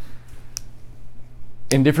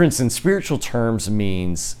 Indifference in spiritual terms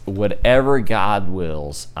means whatever God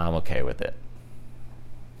wills, I'm okay with it.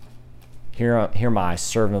 Here am I,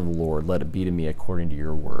 servant of the Lord. Let it be to me according to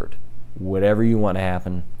your word. Whatever you want to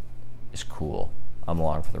happen is cool. I'm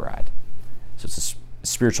along for the ride. So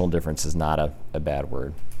spiritual indifference is not a bad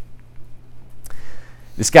word.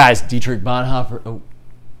 This guy's Dietrich Bonhoeffer. Oh,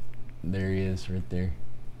 there he is right there.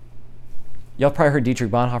 Y'all probably heard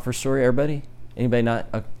Dietrich Bonhoeffer's story, everybody? Anybody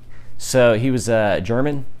not? So he was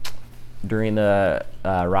German during the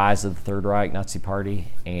rise of the Third Reich Nazi Party,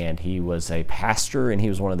 and he was a pastor, and he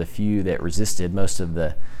was one of the few that resisted. Most of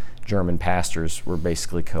the German pastors were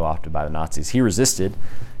basically co-opted by the Nazis. He resisted.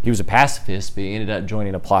 He was a pacifist, but he ended up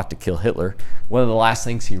joining a plot to kill Hitler. One of the last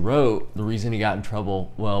things he wrote, the reason he got in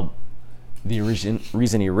trouble, the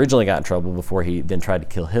reason he originally got in trouble before he then tried to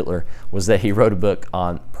kill Hitler was that he wrote a book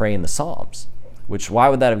on praying the Psalms, which, why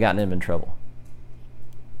would that have gotten him in trouble?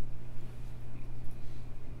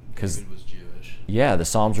 Because David was Jewish. Yeah, the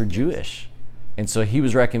Psalms are Jewish. And so he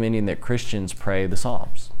was recommending that Christians pray the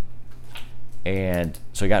Psalms. And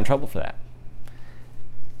so he got in trouble for that.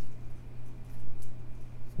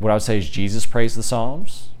 What I would say is Jesus prays the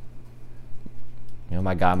Psalms.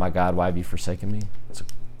 My God, why have you forsaken me? It's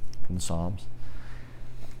from the Psalms.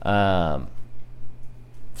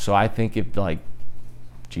 So I think if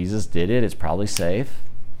Jesus did it, it's probably safe.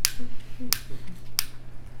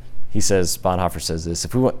 Bonhoeffer says this,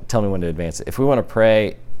 tell me when to advance it. If we want to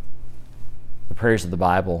pray the prayers of the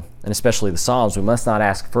Bible, and especially the Psalms, we must not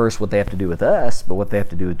ask first what they have to do with us, but what they have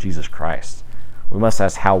to do with Jesus Christ. We must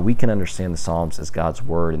ask how we can understand the Psalms as God's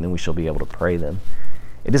word, and then we shall be able to pray them.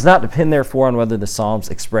 It does not depend, therefore, on whether the Psalms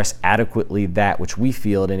express adequately that which we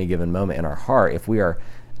feel at any given moment in our heart. If we are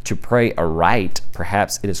to pray aright,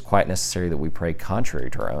 perhaps it is quite necessary that we pray contrary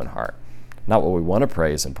to our own heart. Not what we want to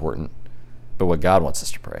pray is important, but what God wants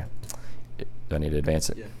us to pray. Do I need to advance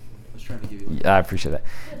it? Yeah. I was trying to give you Yeah, I appreciate that.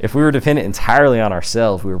 If we were dependent entirely on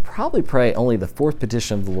ourselves, we would probably pray only the fourth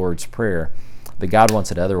petition of the Lord's Prayer, but God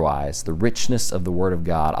wants it otherwise. The richness of the Word of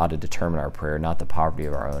God ought to determine our prayer, not the poverty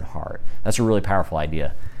of our own heart. That's a really powerful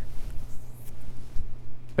idea.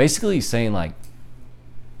 Basically, he's saying, like,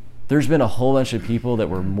 there's been a whole bunch of people that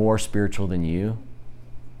were more spiritual than you.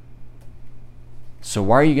 So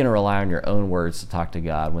why are you going to rely on your own words to talk to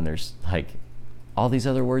God when there's, like, all these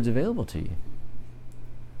other words available to you?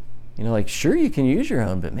 You know, like, sure, you can use your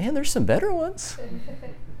own, but man, there's some better ones.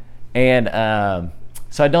 And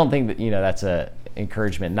so I don't think that, that's a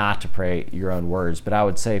encouragement not to pray your own words, but I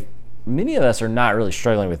would say many of us are not really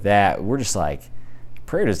struggling with that. We're just like,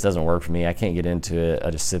 prayer just doesn't work for me. I can't get into it. I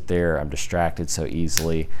just sit there. I'm distracted so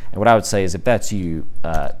easily. And what I would say is, if that's you,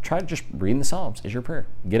 try to just read the Psalms as your prayer.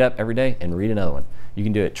 Get up every day and read another one. You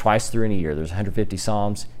can do it twice through in a year. There's 150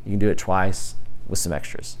 Psalms. You can do it twice with some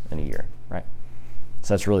extras in a year, right?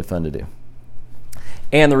 So that's really fun to do.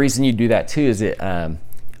 And the reason you do that too is that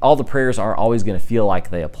all the prayers aren't always going to feel like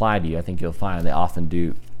they apply to you. I think you'll find they often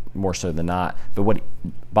do more so than not. But what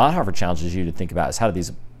Bonhoeffer challenges you to think about is, how do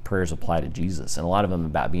these prayers apply to Jesus? And a lot of them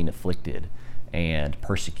about being afflicted and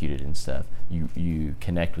persecuted and stuff. You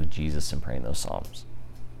connect with Jesus in praying those Psalms.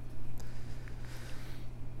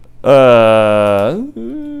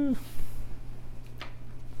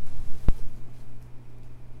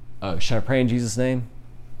 Should I pray in Jesus' name?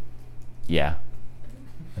 Yeah,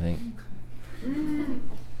 I think.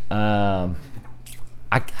 I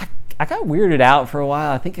got weirded out for a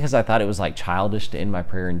while. I think because I thought it was like childish to end my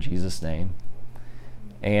prayer in Jesus' name.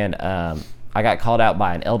 And I got called out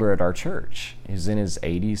by an elder at our church. He was in his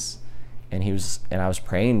 80s, and I was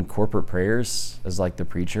praying corporate prayers as like the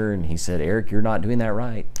preacher, and he said, "Eric, you're not doing that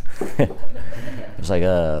right." I was like,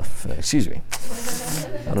 excuse me.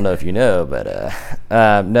 I don't know if you know, but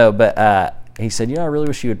no, but he said, I really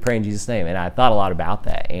wish you would pray in Jesus' name. And I thought a lot about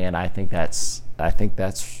that, and I think that's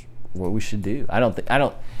what we should do. I don't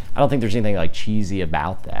think there's anything like cheesy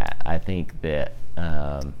about that. I think that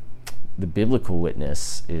the biblical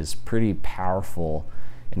witness is pretty powerful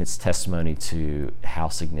in its testimony to how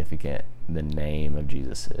significant the name of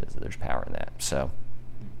Jesus is. There's power in that. So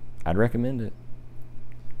I'd recommend it.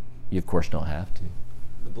 You, of course, don't have to.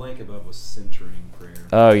 The blank above was centering prayer.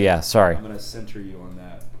 Oh, yeah. Sorry. I'm going to center you on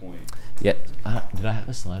that point. Yeah. Did I have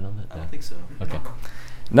a slide on that? I don't think so. Okay.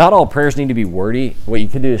 Not all prayers need to be wordy. What you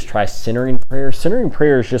could do is try centering prayer. Centering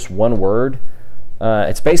prayer is just one word.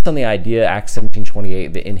 It's based on the idea, Acts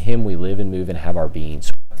 17:28, that in Him we live and move and have our being.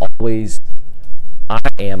 So I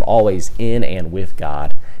am always in and with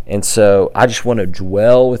God. And so I just want to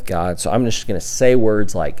dwell with God. So I'm just going to say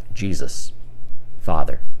words like Jesus,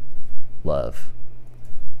 Father, love,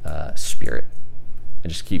 Spirit. I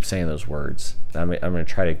just keep saying those words. I'm going to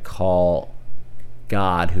try to call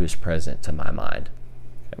God, who is present, to my mind.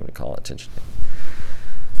 I'm going to call attention to Him.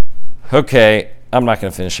 Okay, I'm not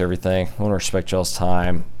going to finish everything. I want to respect y'all's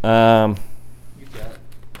time. You've got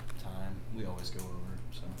time. We always go over.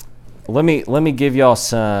 So Let me give y'all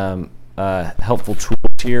some helpful tools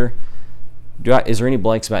here. Is there any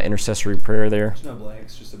blanks about intercessory prayer there? There's no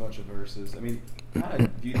blanks, just a bunch of verses. I mean, I kind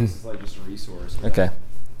of view this as like just a resource. Okay.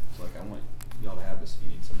 It's like, I want y'all to have this if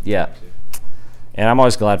you need something. Yeah. To to. And I'm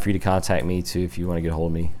always glad for you to contact me too if you want to get a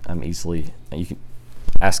hold of me. You can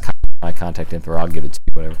ask my contact info, or I'll give it to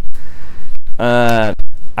you, whatever.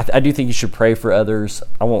 I do think you should pray for others.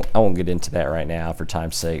 I won't get into that right now for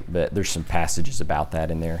time's sake, but there's some passages about that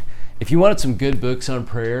in there. If you wanted some good books on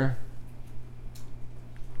prayer,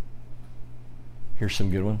 here's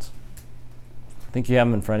some good ones. I think you have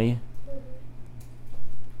them in front of you.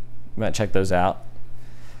 You might check those out.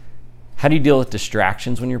 How do you deal with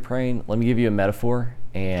distractions when you're praying? Let me give you a metaphor,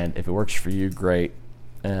 and if it works for you, great.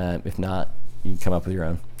 If not, you can come up with your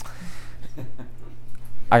own.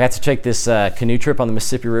 I got to take this canoe trip on the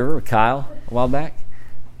Mississippi River with Kyle a while back.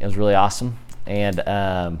 It was really awesome.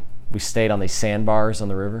 And we stayed on these sandbars on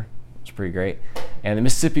the river. It was pretty great. And the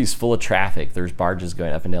Mississippi is full of traffic. There's barges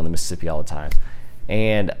going up and down the Mississippi all the time.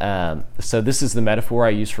 And so this is the metaphor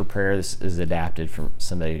I use for prayer. This is adapted from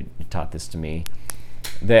somebody who taught this to me.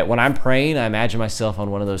 That when I'm praying, I imagine myself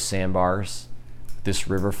on one of those sandbars this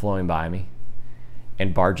river flowing by me,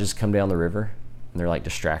 and barges come down the river, and they're like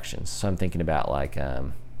distractions. So I'm thinking about like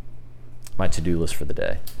my to-do list for the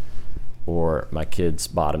day, or my kid's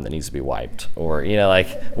bottom that needs to be wiped, or like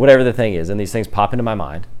whatever the thing is. And these things pop into my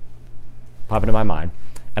mind,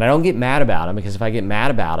 and I don't get mad about them, because if I get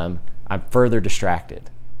mad about them, I'm further distracted.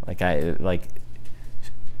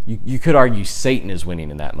 You could argue Satan is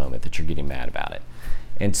winning in that moment that you're getting mad about it.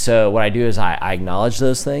 And so what I do is I acknowledge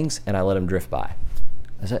those things and I let them drift by.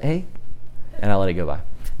 I say, hey, and I let it go by.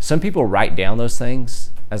 Some people write down those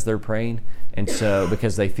things as they're praying, and so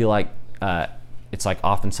because they feel like it's like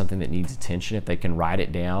often something that needs attention, if they can write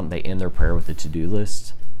it down, they end their prayer with a to-do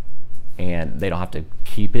list, and they don't have to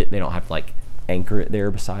keep it. They don't have to like anchor it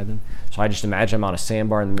there beside them. So I just imagine I'm on a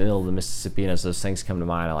sandbar in the middle of the Mississippi, and as those things come to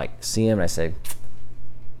mind, I like see them and I say,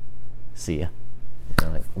 see ya. And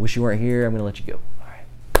I'm like, I wish you weren't here. I'm going to let you go. All right.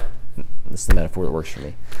 That's the metaphor that works for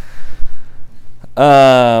me.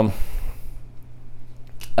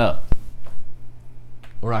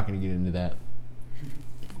 We're not going to get into that.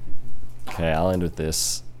 Okay, I'll end with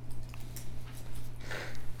this.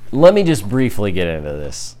 Let me just briefly get into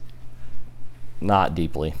this. Not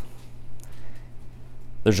deeply.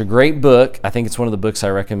 There's a great book. I think it's one of the books I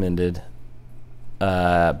recommended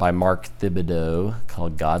by Mark Thibodeau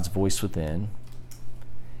called God's Voice Within.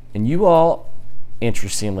 And you all,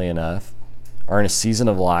 interestingly enough, are in a season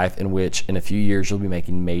of life in which in a few years you'll be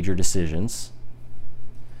making major decisions.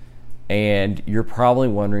 And you're probably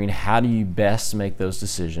wondering, how do you best make those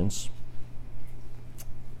decisions?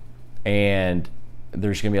 And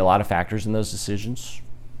there's going to be a lot of factors in those decisions: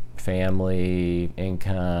 family,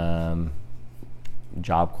 income,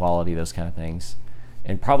 job quality, those kind of things.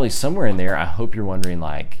 And probably somewhere in there, I hope you're wondering,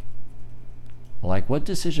 like what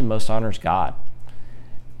decision most honors God?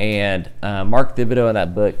 And Mark Thibodeau in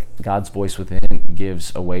that book, God's Voice Within,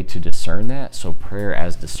 gives a way to discern that. So prayer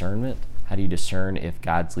as discernment. How do you discern if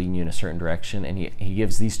God's leading you in a certain direction? And he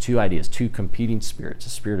gives these two ideas, two competing spirits, a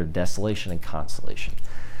spirit of desolation and consolation.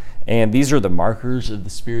 And these are the markers of the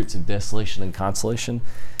spirits of desolation and consolation.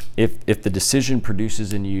 If the decision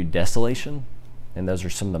produces in you desolation, and those are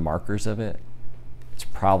some of the markers of it, it's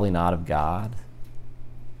probably not of God.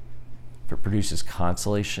 If it produces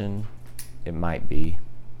consolation, it might be.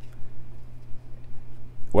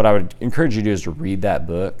 What I would encourage you to do is to read that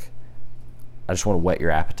book. I just want to whet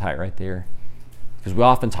your appetite right there. Because we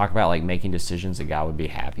often talk about like making decisions that God would be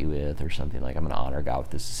happy with, or something like, I'm going to honor God with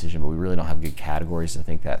this decision, but we really don't have good categories to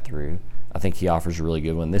think that through. I think he offers a really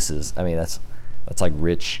good one. That's like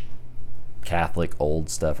rich Catholic old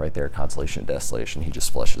stuff right there, consolation and desolation. He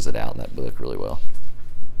just fleshes it out in that book really well.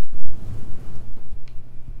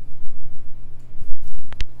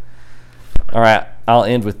 All right, I'll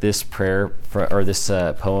end with this prayer this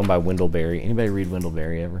poem by Wendell Berry. Anybody read Wendell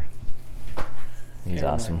Berry ever? He's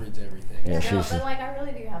awesome. Reads everything. Yeah, No, but I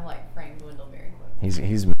really do have framed Wendell Berry quotes. He's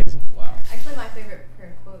amazing. Wow. Actually, my favorite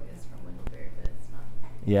prayer quote is from Wendell Berry, but it's not.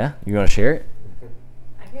 Yeah, you want to share it?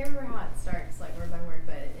 I can't remember how it starts, word by word,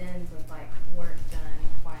 but it ends with work done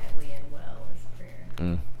quietly and well is prayer.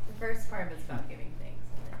 Mm. The first part of it's about giving thanks,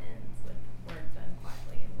 and it ends with work done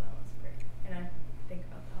quietly and well is prayer. And I think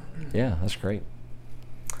about that. Yeah, that's great.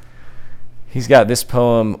 He's got this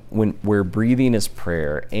poem, where breathing is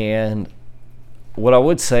prayer. And what I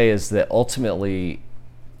would say is that ultimately,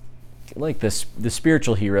 like the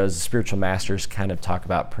spiritual heroes, the spiritual masters kind of talk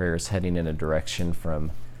about prayer as heading in a direction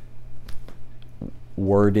from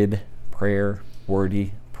wordy prayer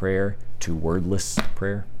to wordless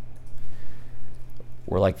prayer.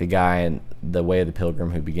 We're like the guy in The Way of the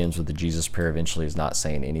Pilgrim who begins with the Jesus prayer, eventually is not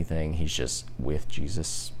saying anything. He's just with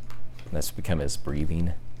Jesus. And that's become his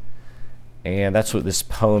breathing. And that's what this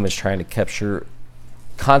poem is trying to capture.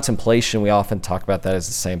 Contemplation, we often talk about that as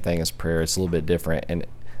the same thing as prayer. It's a little bit different, and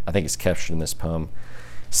I think it's captured in this poem.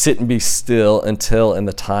 Sit and be still until in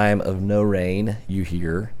the time of no rain you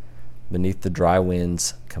hear, beneath the dry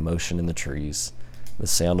winds, commotion in the trees, the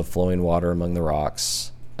sound of flowing water among the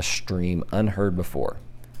rocks, a stream unheard before,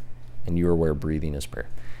 and you are where breathing is prayer.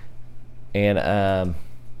 And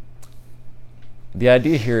the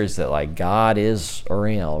idea here is that God is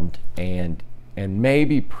around, and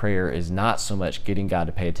maybe prayer is not so much getting God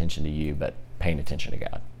to pay attention to you, but paying attention to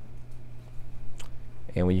God.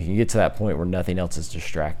 And when you can get to that point where nothing else is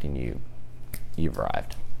distracting you, you've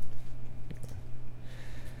arrived.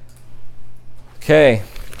 Okay,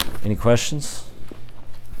 any questions?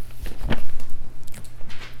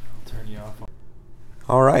 Turn you off.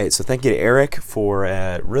 All right, so thank you to Eric for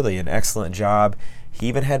really an excellent job. He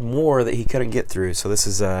even had more that he couldn't get through, so this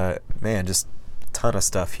is just a ton of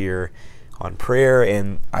stuff here on prayer.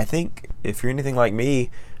 And I think if you're anything like me,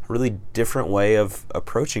 really different way of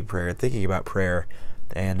approaching prayer and thinking about prayer.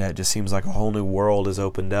 And it just seems like a whole new world is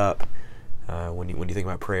opened up when you think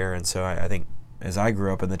about prayer. And so I think as I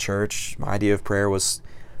grew up in the church, my idea of prayer was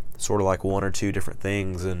sort of like one or two different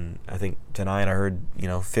things. And I think tonight I heard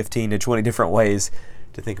 15 to 20 different ways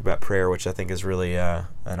to think about prayer, which I think is really an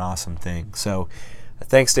awesome thing. So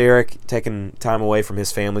thanks to Eric taking time away from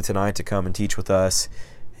his family tonight to come and teach with us.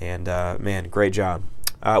 And man, great job.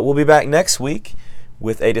 We'll be back next week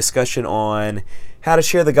with a discussion on how to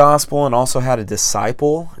share the gospel and also how to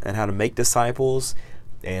disciple and how to make disciples.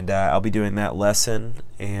 And I'll be doing that lesson,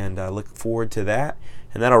 and I look forward to that.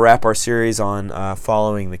 And that'll wrap our series on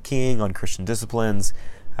following the King, on Christian disciplines.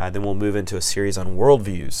 Then we'll move into a series on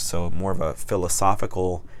worldviews, so more of a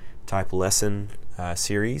philosophical type lesson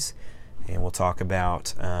series. And we'll talk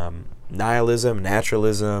about nihilism,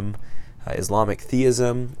 naturalism, Islamic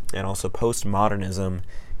theism, and also postmodernism,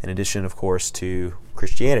 in addition, of course, to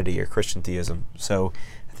Christianity or Christian theism. So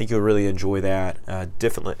I think you'll really enjoy that.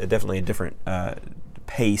 Definitely a different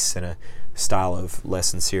pace and a style of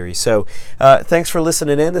lesson series. So thanks for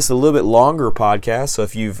listening in. This is a little bit longer podcast, so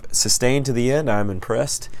if you've sustained to the end, I'm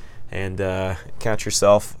impressed. And count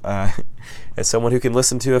yourself as someone who can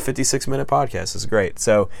listen to a 56-minute podcast. It's great.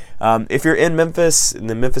 So if you're in Memphis, in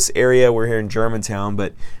the Memphis area, we're here in Germantown,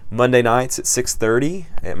 but Monday nights at 6:30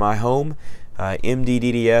 at my home,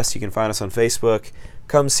 MDDDS. You can find us on Facebook.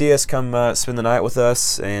 Come see us. Come spend the night with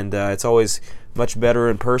us. And it's always much better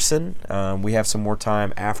in person. We have some more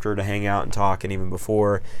time after to hang out and talk, and even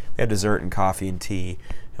before. We have dessert and coffee and tea.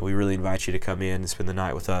 And we really invite you to come in and spend the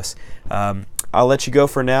night with us. I'll let you go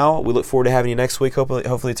for now. We look forward to having you next week.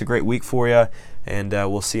 Hopefully it's a great week for you. And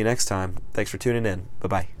we'll see you next time. Thanks for tuning in.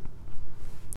 Bye-bye.